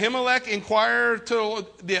Ahimelech inquire to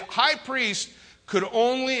the high priest could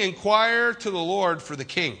only inquire to the Lord for the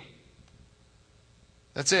king.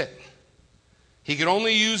 That's it. He could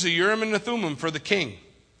only use a Urim and a Thummim for the king.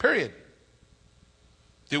 Period.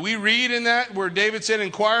 Did we read in that where David said,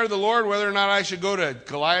 inquire of the Lord whether or not I should go to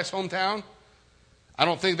Goliath's hometown? I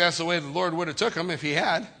don't think that's the way the Lord would have took him if he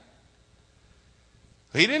had.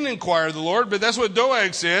 He didn't inquire of the Lord, but that's what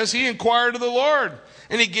Doeg says. He inquired of the Lord.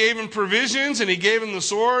 And he gave him provisions, and he gave him the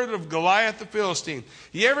sword of Goliath the Philistine.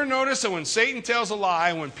 You ever notice that when Satan tells a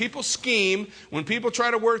lie, when people scheme, when people try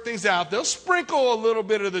to work things out, they'll sprinkle a little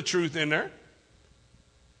bit of the truth in there.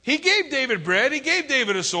 He gave David bread. He gave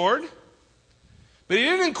David a sword. But he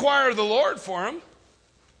didn't inquire of the Lord for him.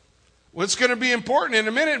 What's going to be important in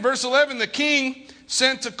a minute, verse 11, the king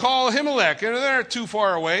sent to call Ahimelech, and they're not too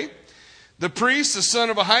far away. The priest, the son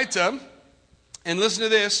of Ahitub, and listen to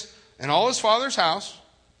this, and all his father's house,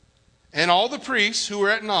 and all the priests who were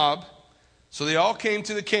at Nob, so they all came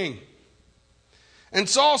to the king. And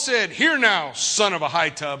Saul said, hear now, son of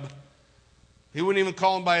Ahitub. He wouldn't even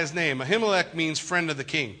call him by his name. Ahimelech means friend of the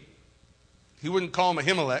king. He wouldn't call him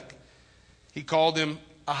Ahimelech. He called him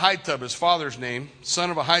Ahitub, his father's name,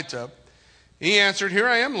 son of Ahitub. He answered, here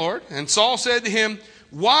I am, Lord. And Saul said to him,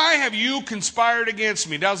 why have you conspired against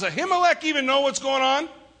me? Does Ahimelech even know what's going on?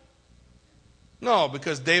 No,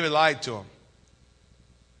 because David lied to him.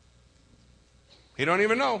 He don't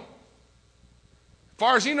even know. As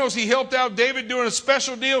far as he knows, he helped out David doing a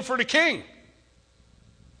special deal for the king.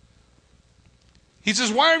 He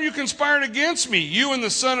says, why have you conspired against me, you and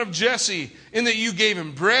the son of Jesse, in that you gave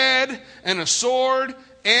him bread and a sword,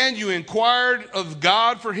 and you inquired of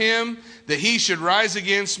God for him, that he should rise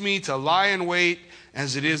against me to lie in wait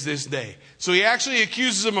as it is this day? So he actually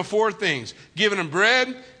accuses him of four things: giving him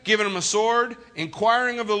bread, giving him a sword,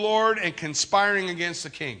 inquiring of the Lord, and conspiring against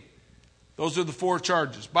the king. Those are the four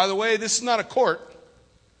charges. By the way, this is not a court,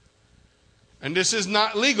 and this is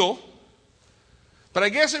not legal. But I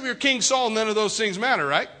guess if you're King Saul, none of those things matter,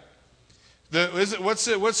 right? What's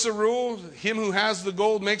the rule? Him who has the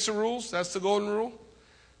gold makes the rules. That's the golden rule.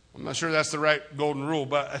 I'm not sure that's the right golden rule,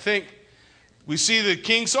 but I think we see that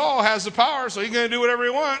King Saul has the power, so he's going to do whatever he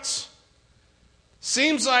wants.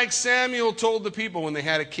 Seems like Samuel told the people when they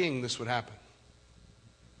had a king this would happen.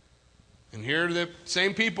 And here the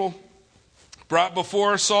same people brought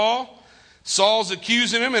before Saul. Saul's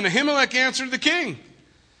accusing him, and Ahimelech answered the king.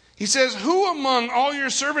 He says, who among all your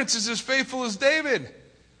servants is as faithful as David?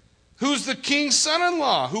 Who's the king's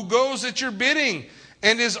son-in-law, who goes at your bidding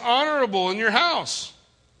and is honorable in your house?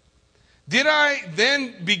 Did I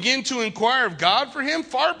then begin to inquire of God for him?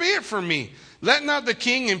 Far be it from me. Let not the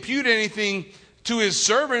king impute anything to his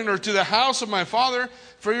servant or to the house of my father,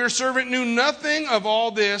 for your servant knew nothing of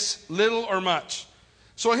all this, little or much.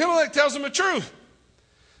 So Ahimelech tells him the truth.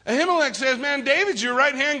 Ahimelech says, man, David's your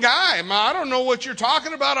right-hand guy. I don't know what you're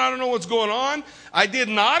talking about. I don't know what's going on. I did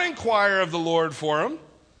not inquire of the Lord for him.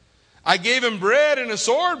 I gave him bread and a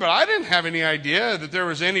sword, but I didn't have any idea that there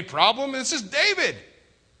was any problem. This is David.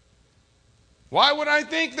 Why would I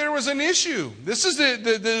think there was an issue? This is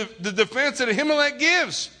the defense that Ahimelech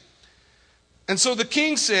gives. And so the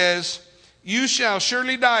king says, you shall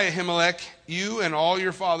surely die, Ahimelech, you and all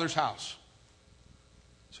your father's house.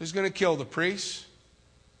 So he's going to kill the priests,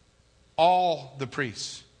 all the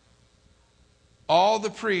priests. All the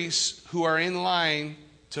priests who are in line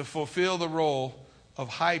to fulfill the role of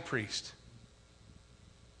high priest.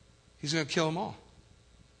 He's going to kill them all.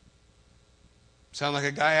 Sound like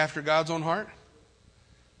a guy after God's own heart?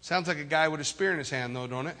 Sounds like a guy with a spear in his hand, though,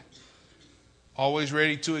 don't it? Always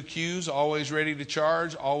ready to accuse, always ready to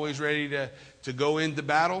charge, always ready to go into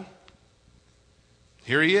battle.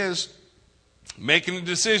 Here he is, making a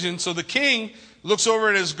decision. So the king looks over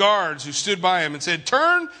at his guards who stood by him and said,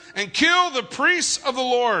 turn and kill the priests of the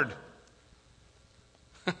Lord.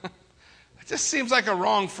 It just seems like a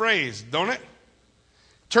wrong phrase, don't it?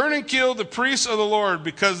 Turn and kill the priests of the Lord,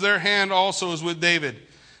 because their hand also is with David,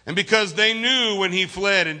 and because they knew when he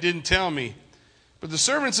fled and didn't tell me. But the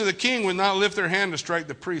servants of the king would not lift their hand to strike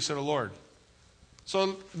the priests of the Lord.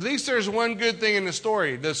 So at least there's one good thing in the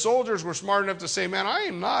story. The soldiers were smart enough to say, man, I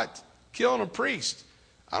am not killing a priest.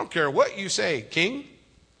 I don't care what you say, king.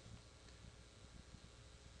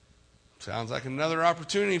 Sounds like another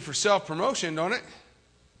opportunity for self-promotion, don't it?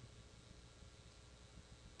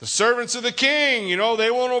 The servants of the king,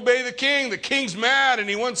 they won't obey the king. The king's mad and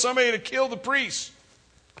he wants somebody to kill the priests.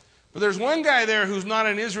 But there's one guy there who's not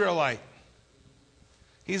an Israelite.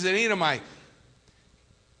 He's an Edomite.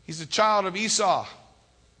 He's a child of Esau.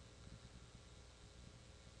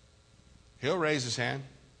 He'll raise his hand.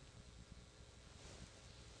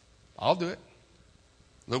 I'll do it.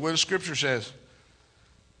 Look what the scripture says.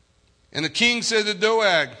 And the king said to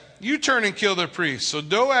Doeg, you turn and kill the priests. So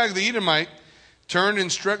Doeg the Edomite turned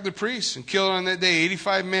and struck the priests and killed on that day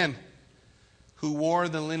 85 men who wore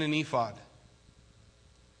the linen ephod.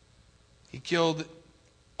 He killed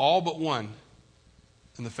all but one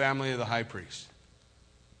in the family of the high priest.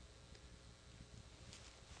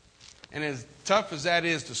 And as tough as that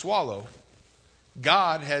is to swallow,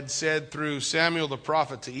 God had said through Samuel the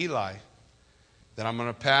prophet to Eli that I'm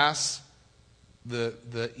going to pass the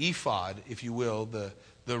ephod, if you will,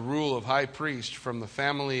 the rule of high priest from the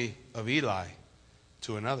family of Eli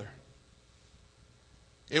to another.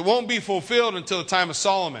 It won't be fulfilled until the time of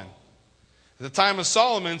Solomon. At the time of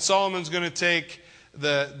Solomon, Solomon's going to take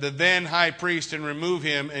the then high priest and remove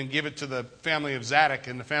him and give it to the family of Zadok,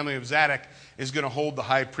 and the family of Zadok is going to hold the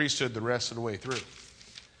high priesthood the rest of the way through.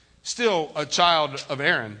 Still a child of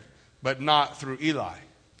Aaron, but not through Eli.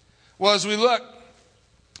 Well, as we look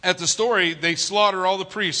at the story, they slaughter all the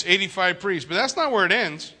priests, 85 priests, but that's not where it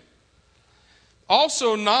ends.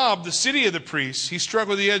 Also Nob, the city of the priests, he struck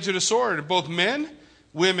with the edge of the sword, both men,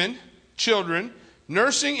 women, children,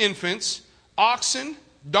 nursing infants, oxen,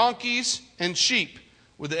 donkeys, and sheep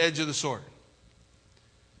with the edge of the sword.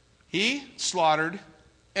 He slaughtered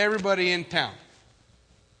everybody in town.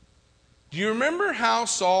 Do you remember how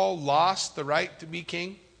Saul lost the right to be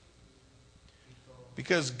king?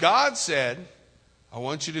 Because God said, I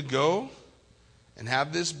want you to go and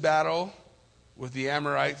have this battle with the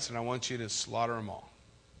Amorites, and I want you to slaughter them all.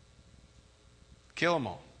 Kill them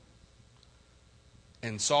all.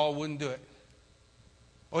 And Saul wouldn't do it.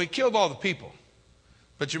 Oh, he killed all the people.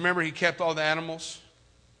 But you remember he kept all the animals?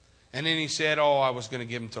 And then he said, I was going to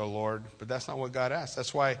give them to the Lord. But that's not what God asked.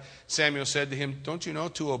 That's why Samuel said to him, don't you know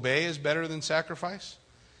to obey is better than sacrifice?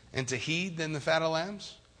 And to heed than the fat of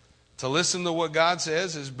lambs? To listen to what God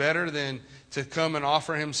says is better than to come and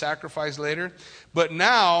offer him sacrifice later. But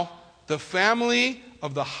now, the family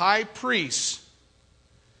of the high priests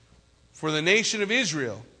for the nation of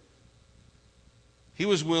Israel, he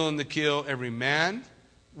was willing to kill every man,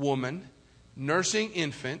 woman, nursing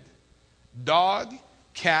infant, dog,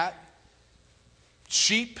 cat,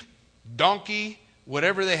 sheep, donkey,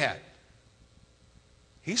 whatever they had.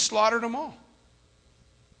 He slaughtered them all.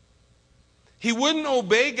 He wouldn't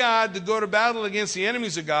obey God to go to battle against the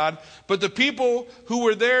enemies of God, but the people who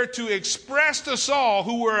were there to express to Saul,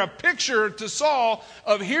 who were a picture to Saul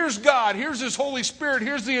of here's God, here's His Holy Spirit,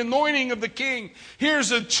 here's the anointing of the king,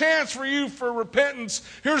 here's a chance for you for repentance,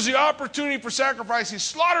 here's the opportunity for sacrifice. He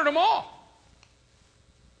slaughtered them all.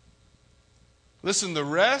 Listen, the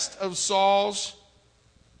rest of Saul's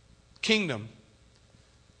kingdom,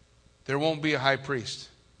 there won't be a high priest.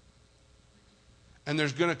 And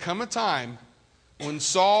there's going to come a time when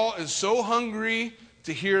Saul is so hungry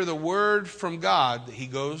to hear the word from God that he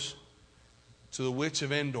goes to the witch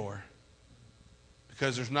of Endor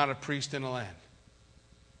because there's not a priest in the land.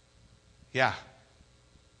 Yeah,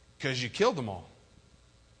 because you killed them all.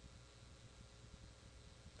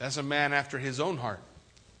 That's a man after his own heart.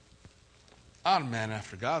 Not a man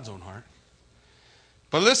after God's own heart.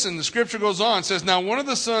 But listen, the scripture goes on. It says, now one of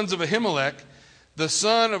the sons of Ahimelech, the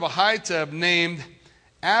son of Ahitub, named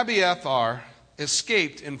Abiathar,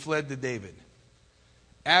 escaped and fled to David.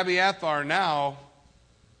 Abiathar now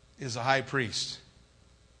is a high priest.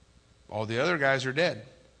 All the other guys are dead.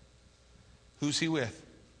 Who's he with?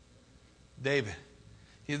 David.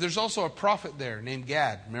 Yeah, there's also a prophet there named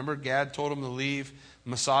Gad. Remember, Gad told him to leave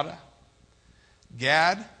Masada?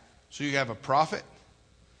 Gad, so you have a prophet,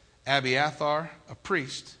 Abiathar, a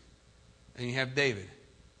priest, and you have David,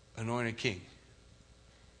 anointed king.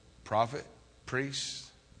 Prophet, priest,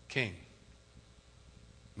 king.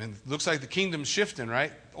 And it looks like the kingdom's shifting,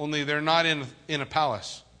 right? Only they're not in a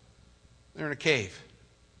palace. They're in a cave.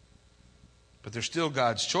 But they're still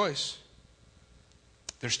God's choice.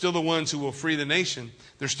 They're still the ones who will free the nation.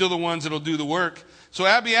 They're still the ones that will do the work. So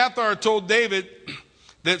Abiathar told David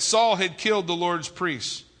that Saul had killed the Lord's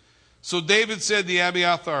priests. So David said to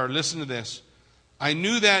Abiathar, listen to this. I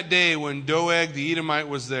knew that day when Doeg the Edomite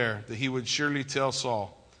was there that he would surely tell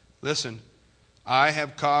Saul, listen, I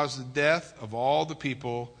have caused the death of all the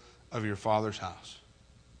people of your father's house.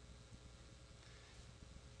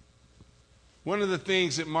 One of the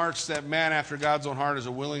things that marks that man after God's own heart is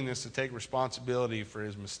a willingness to take responsibility for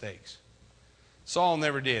his mistakes. Saul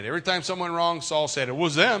never did. Every time someone went wrong, Saul said, it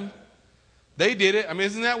was them. They did it. I mean,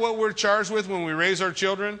 isn't that what we're charged with when we raise our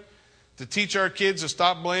children? To teach our kids to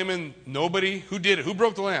stop blaming nobody. Who did it? Who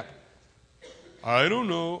broke the lamp? I don't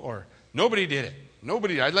know. Or nobody did it.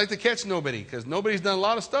 Nobody. I'd like to catch nobody because nobody's done a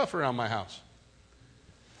lot of stuff around my house.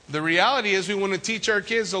 The reality is we want to teach our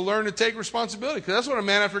kids to learn to take responsibility because that's what a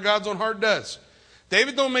man after God's own heart does.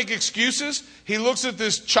 David don't make excuses. He looks at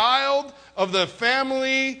this child of the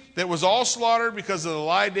family that was all slaughtered because of the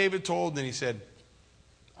lie David told, and he said,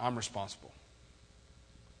 I'm responsible.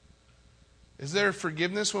 Is there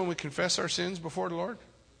forgiveness when we confess our sins before the Lord?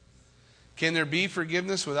 Can there be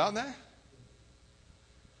forgiveness without that?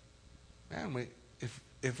 Man,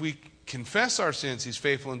 if we confess our sins, He's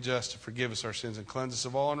faithful and just to forgive us our sins and cleanse us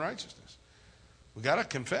of all unrighteousness. We got to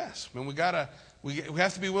confess. I mean, we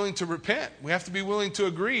have to be willing to repent. We have to be willing to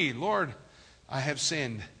agree, Lord, I have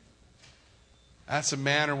sinned. That's a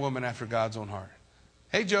man or woman after God's own heart.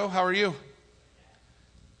 Hey, Joe, how are you?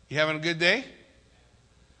 You having a good day?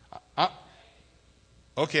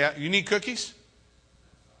 Okay, you need cookies?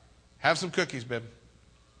 Have some cookies, babe.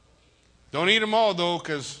 Don't eat them all, though,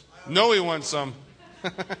 because Noe wants some.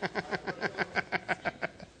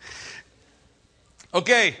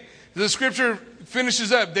 Okay, the scripture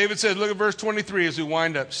finishes up. David says, look at verse 23 as we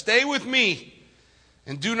wind up. Stay with me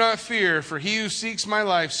and do not fear, for he who seeks my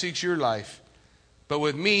life seeks your life. But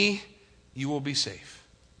with me, you will be safe.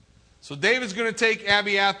 So David's going to take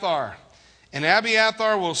Abiathar. And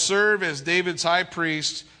Abiathar will serve as David's high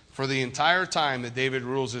priest for the entire time that David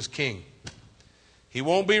rules as king. He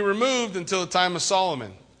won't be removed until the time of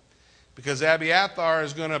Solomon, because Abiathar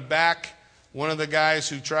is going to back one of the guys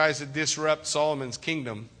who tries to disrupt Solomon's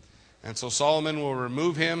kingdom. And so Solomon will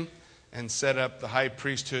remove him and set up the high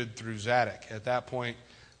priesthood through Zadok. At that point,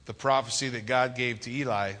 the prophecy that God gave to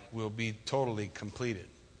Eli will be totally completed.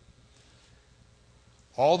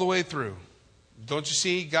 All the way through. Don't you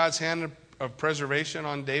see God's hand of preservation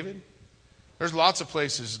on David? There's lots of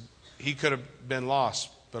places he could have been lost,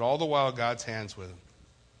 but all the while God's hand's with him.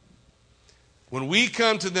 When we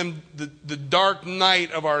come to the dark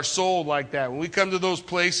night of our soul like that, when we come to those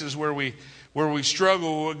places where we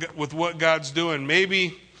struggle with what God's doing,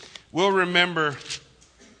 maybe we'll remember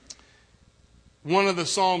one of the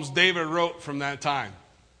Psalms David wrote from that time.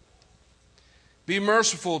 Be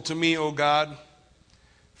merciful to me, O God,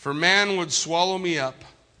 for man would swallow me up.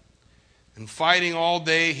 and fighting all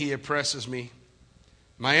day he oppresses me.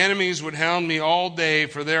 My enemies would hound me all day,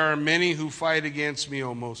 for there are many who fight against me,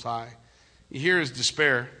 O Most High. You hear his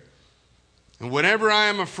despair. And whenever I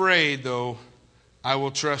am afraid, though, I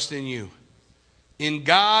will trust in you. In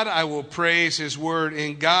God I will praise his word.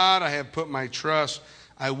 In God I have put my trust.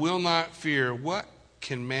 I will not fear. What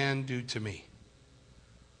can man do to me?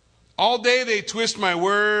 All day they twist my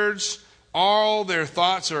words. All their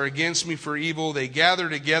thoughts are against me for evil. They gather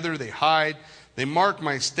together, they hide. They mark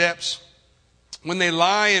my steps. When they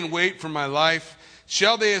lie in wait for my life,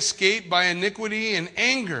 shall they escape by iniquity and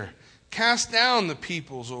anger? Cast down the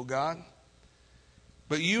peoples, O God.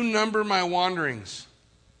 But you number my wanderings.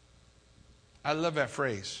 I love that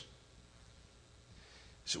phrase.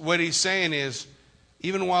 So what he's saying is,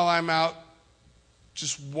 even while I'm out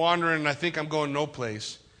just wandering and I think I'm going no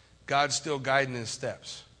place, God's still guiding his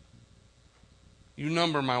steps. You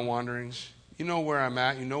number my wanderings. You know where I'm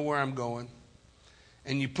at. You know where I'm going.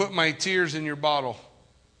 And you put my tears in your bottle.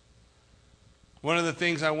 One of the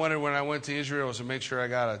things I wanted when I went to Israel was to make sure I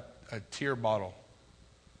got a tear bottle.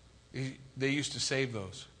 They used to save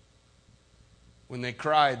those. When they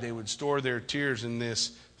cried, they would store their tears in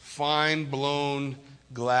this fine blown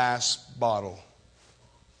glass bottle.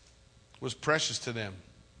 It was precious to them.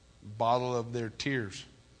 Bottle of their tears.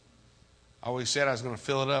 I always said I was going to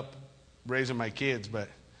fill it up raising my kids, but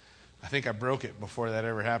I think I broke it before that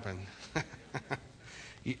ever happened.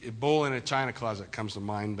 A bull in a china closet comes to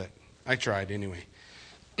mind, but I tried anyway.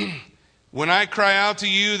 When I cry out to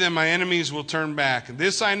you, then my enemies will turn back.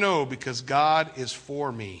 This I know, because God is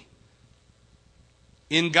for me.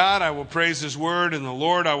 In God I will praise his word. In the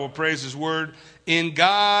Lord I will praise his word. In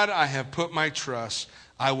God I have put my trust.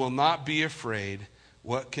 I will not be afraid.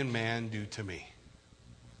 What can man do to me?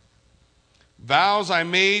 Vows I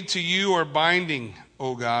made to you are binding,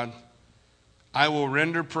 O God. I will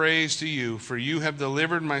render praise to you, for you have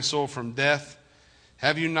delivered my soul from death.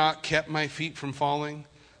 Have you not kept my feet from falling,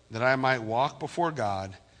 that I might walk before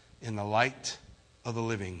God in the light of the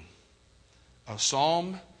living? A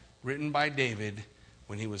psalm written by David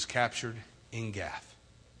when he was captured in Gath.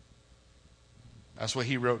 That's what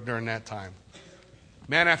he wrote during that time.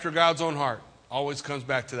 Man after God's own heart always comes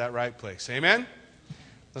back to that right place. Amen?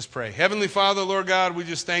 Let's pray. Heavenly Father, Lord God, we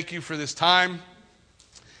just thank you for this time.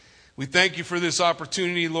 We thank you for this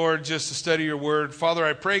opportunity, Lord, just to study your word. Father,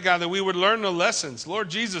 I pray, God, that we would learn the lessons. Lord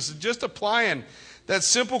Jesus, just applying that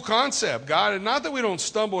simple concept, God, and not that we don't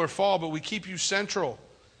stumble or fall, but we keep you central.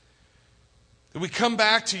 That we come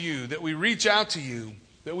back to you, that we reach out to you,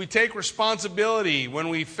 that we take responsibility when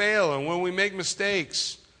we fail and when we make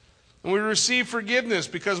mistakes. And we receive forgiveness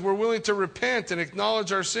because we're willing to repent and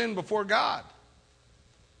acknowledge our sin before God.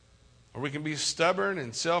 Or we can be stubborn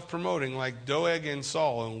and self-promoting like Doeg and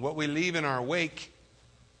Saul. And what we leave in our wake,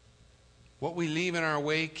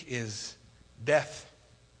 is death,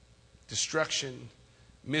 destruction,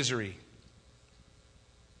 misery.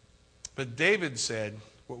 But David said,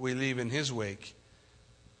 what we leave in his wake,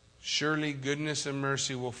 surely goodness and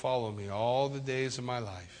mercy will follow me all the days of my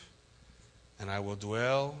life, and I will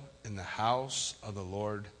dwell in the house of the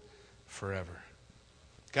Lord forever.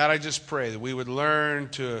 God, I just pray that we would learn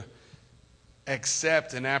to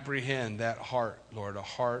accept and apprehend that heart, Lord, a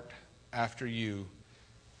heart after you,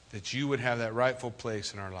 that you would have that rightful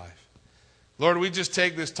place in our life. Lord, we just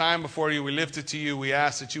take this time before you. We lift it to you. We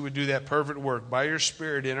ask that you would do that perfect work by your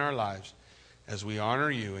Spirit in our lives as we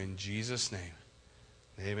honor you in Jesus' name.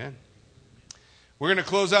 Amen. We're going to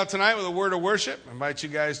close out tonight with a word of worship. I invite you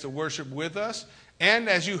guys to worship with us. And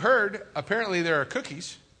as you heard, apparently there are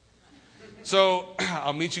cookies. So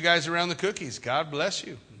I'll meet you guys around the cookies. God bless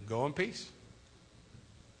you. Go in peace.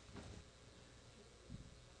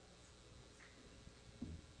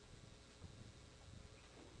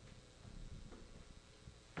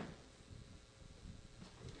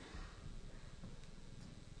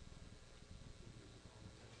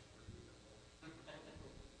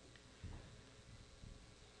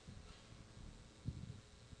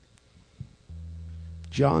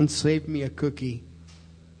 John, save me a cookie.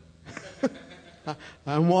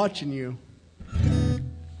 I'm watching you.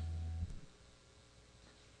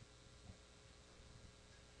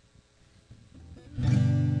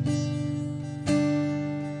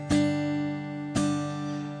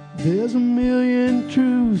 There's a million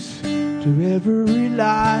truths to every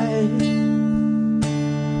lie.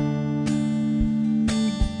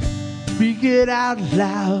 Speak it out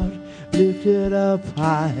loud, lift it up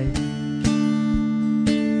high.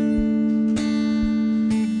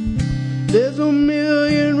 There's a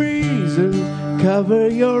million reasons, cover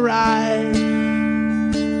your eyes,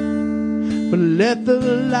 but let the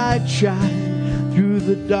light shine through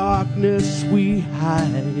the darkness we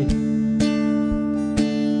hide.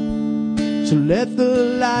 So let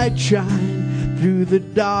the light shine through the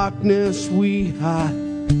darkness we hide.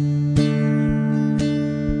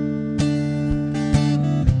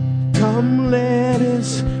 Come let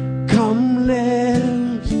us, come let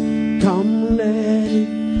us, come let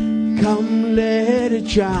it, come let it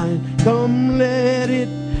shine. Come let it,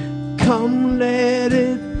 come let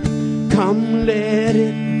it, come let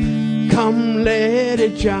it, come let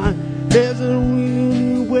it shine. There's a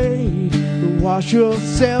new way to wash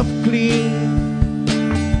yourself clean.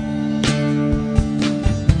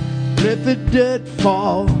 Let the dirt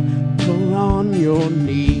fall on your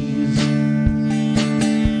knees.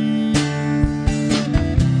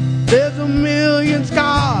 There's a million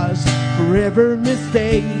scars for every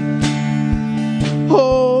mistake.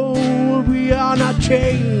 Oh, we are not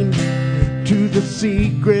chained to the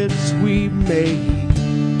secrets we made.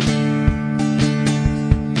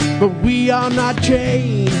 But we are not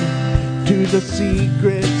chained to the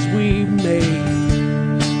secrets we made.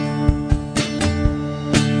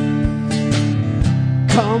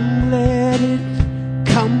 Come let it,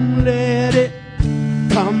 come let it,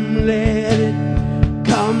 come let it,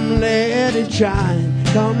 come let it shine.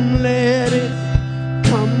 Come let it,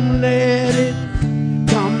 come let it,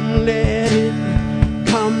 come let it,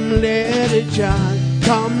 come let it shine.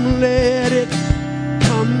 Come let it,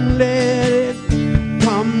 come let it,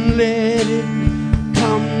 come let it,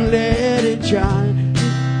 come let it shine.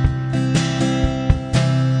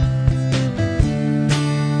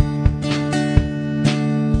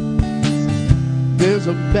 There's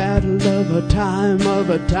a battle of a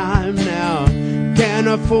time now. Can't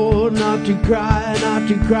afford not to cry out.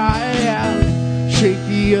 Shake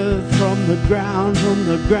the earth from the ground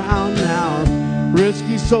now.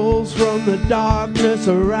 Rescue souls from the darkness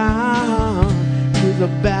around. There's a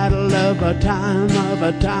battle of a time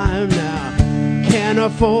now. Can't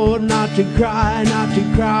afford not to cry out.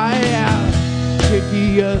 Shake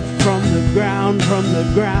the earth from the ground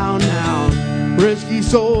now. Rescue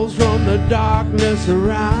souls from the darkness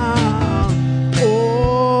around.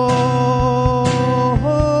 Oh,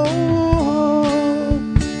 oh,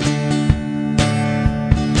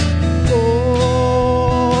 oh,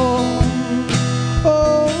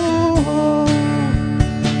 oh.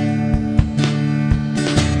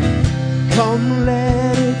 Come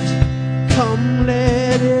let it, come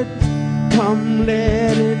let it, come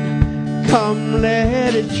let it, come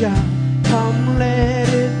let it shine. Come let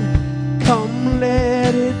it, come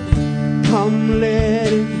let it, come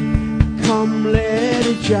let it, come let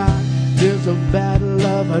it shine. There's a battle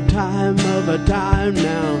of a time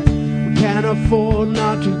now. We can't afford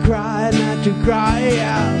not to cry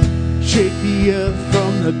out. Shake the earth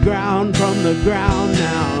from the ground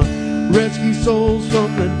now. Rescue souls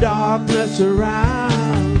from the darkness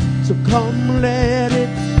around. So come let it,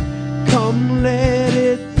 come let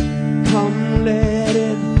it, come let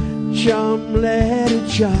it, come let it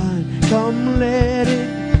shine. Come let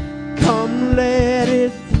it, come let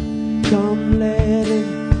it, come let it,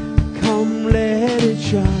 come let it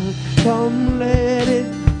shine. Come let it,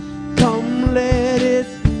 come let it,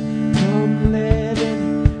 come let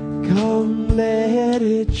it, come let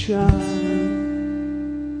it shine.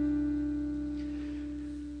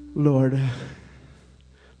 Lord,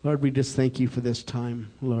 we just thank you for this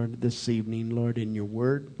time, Lord, this evening, Lord, in your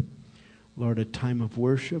word. Lord, a time of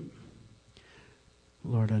worship.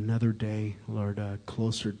 Lord, another day, Lord,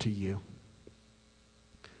 closer to you.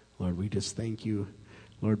 Lord, we just thank you.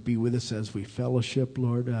 Lord, be with us as we fellowship.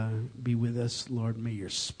 Lord, be with us. Lord, may your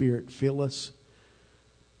spirit fill us.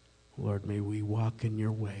 Lord, may we walk in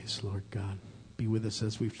your ways, Lord God. Be with us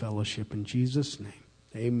as we fellowship in Jesus' name.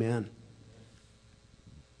 Amen.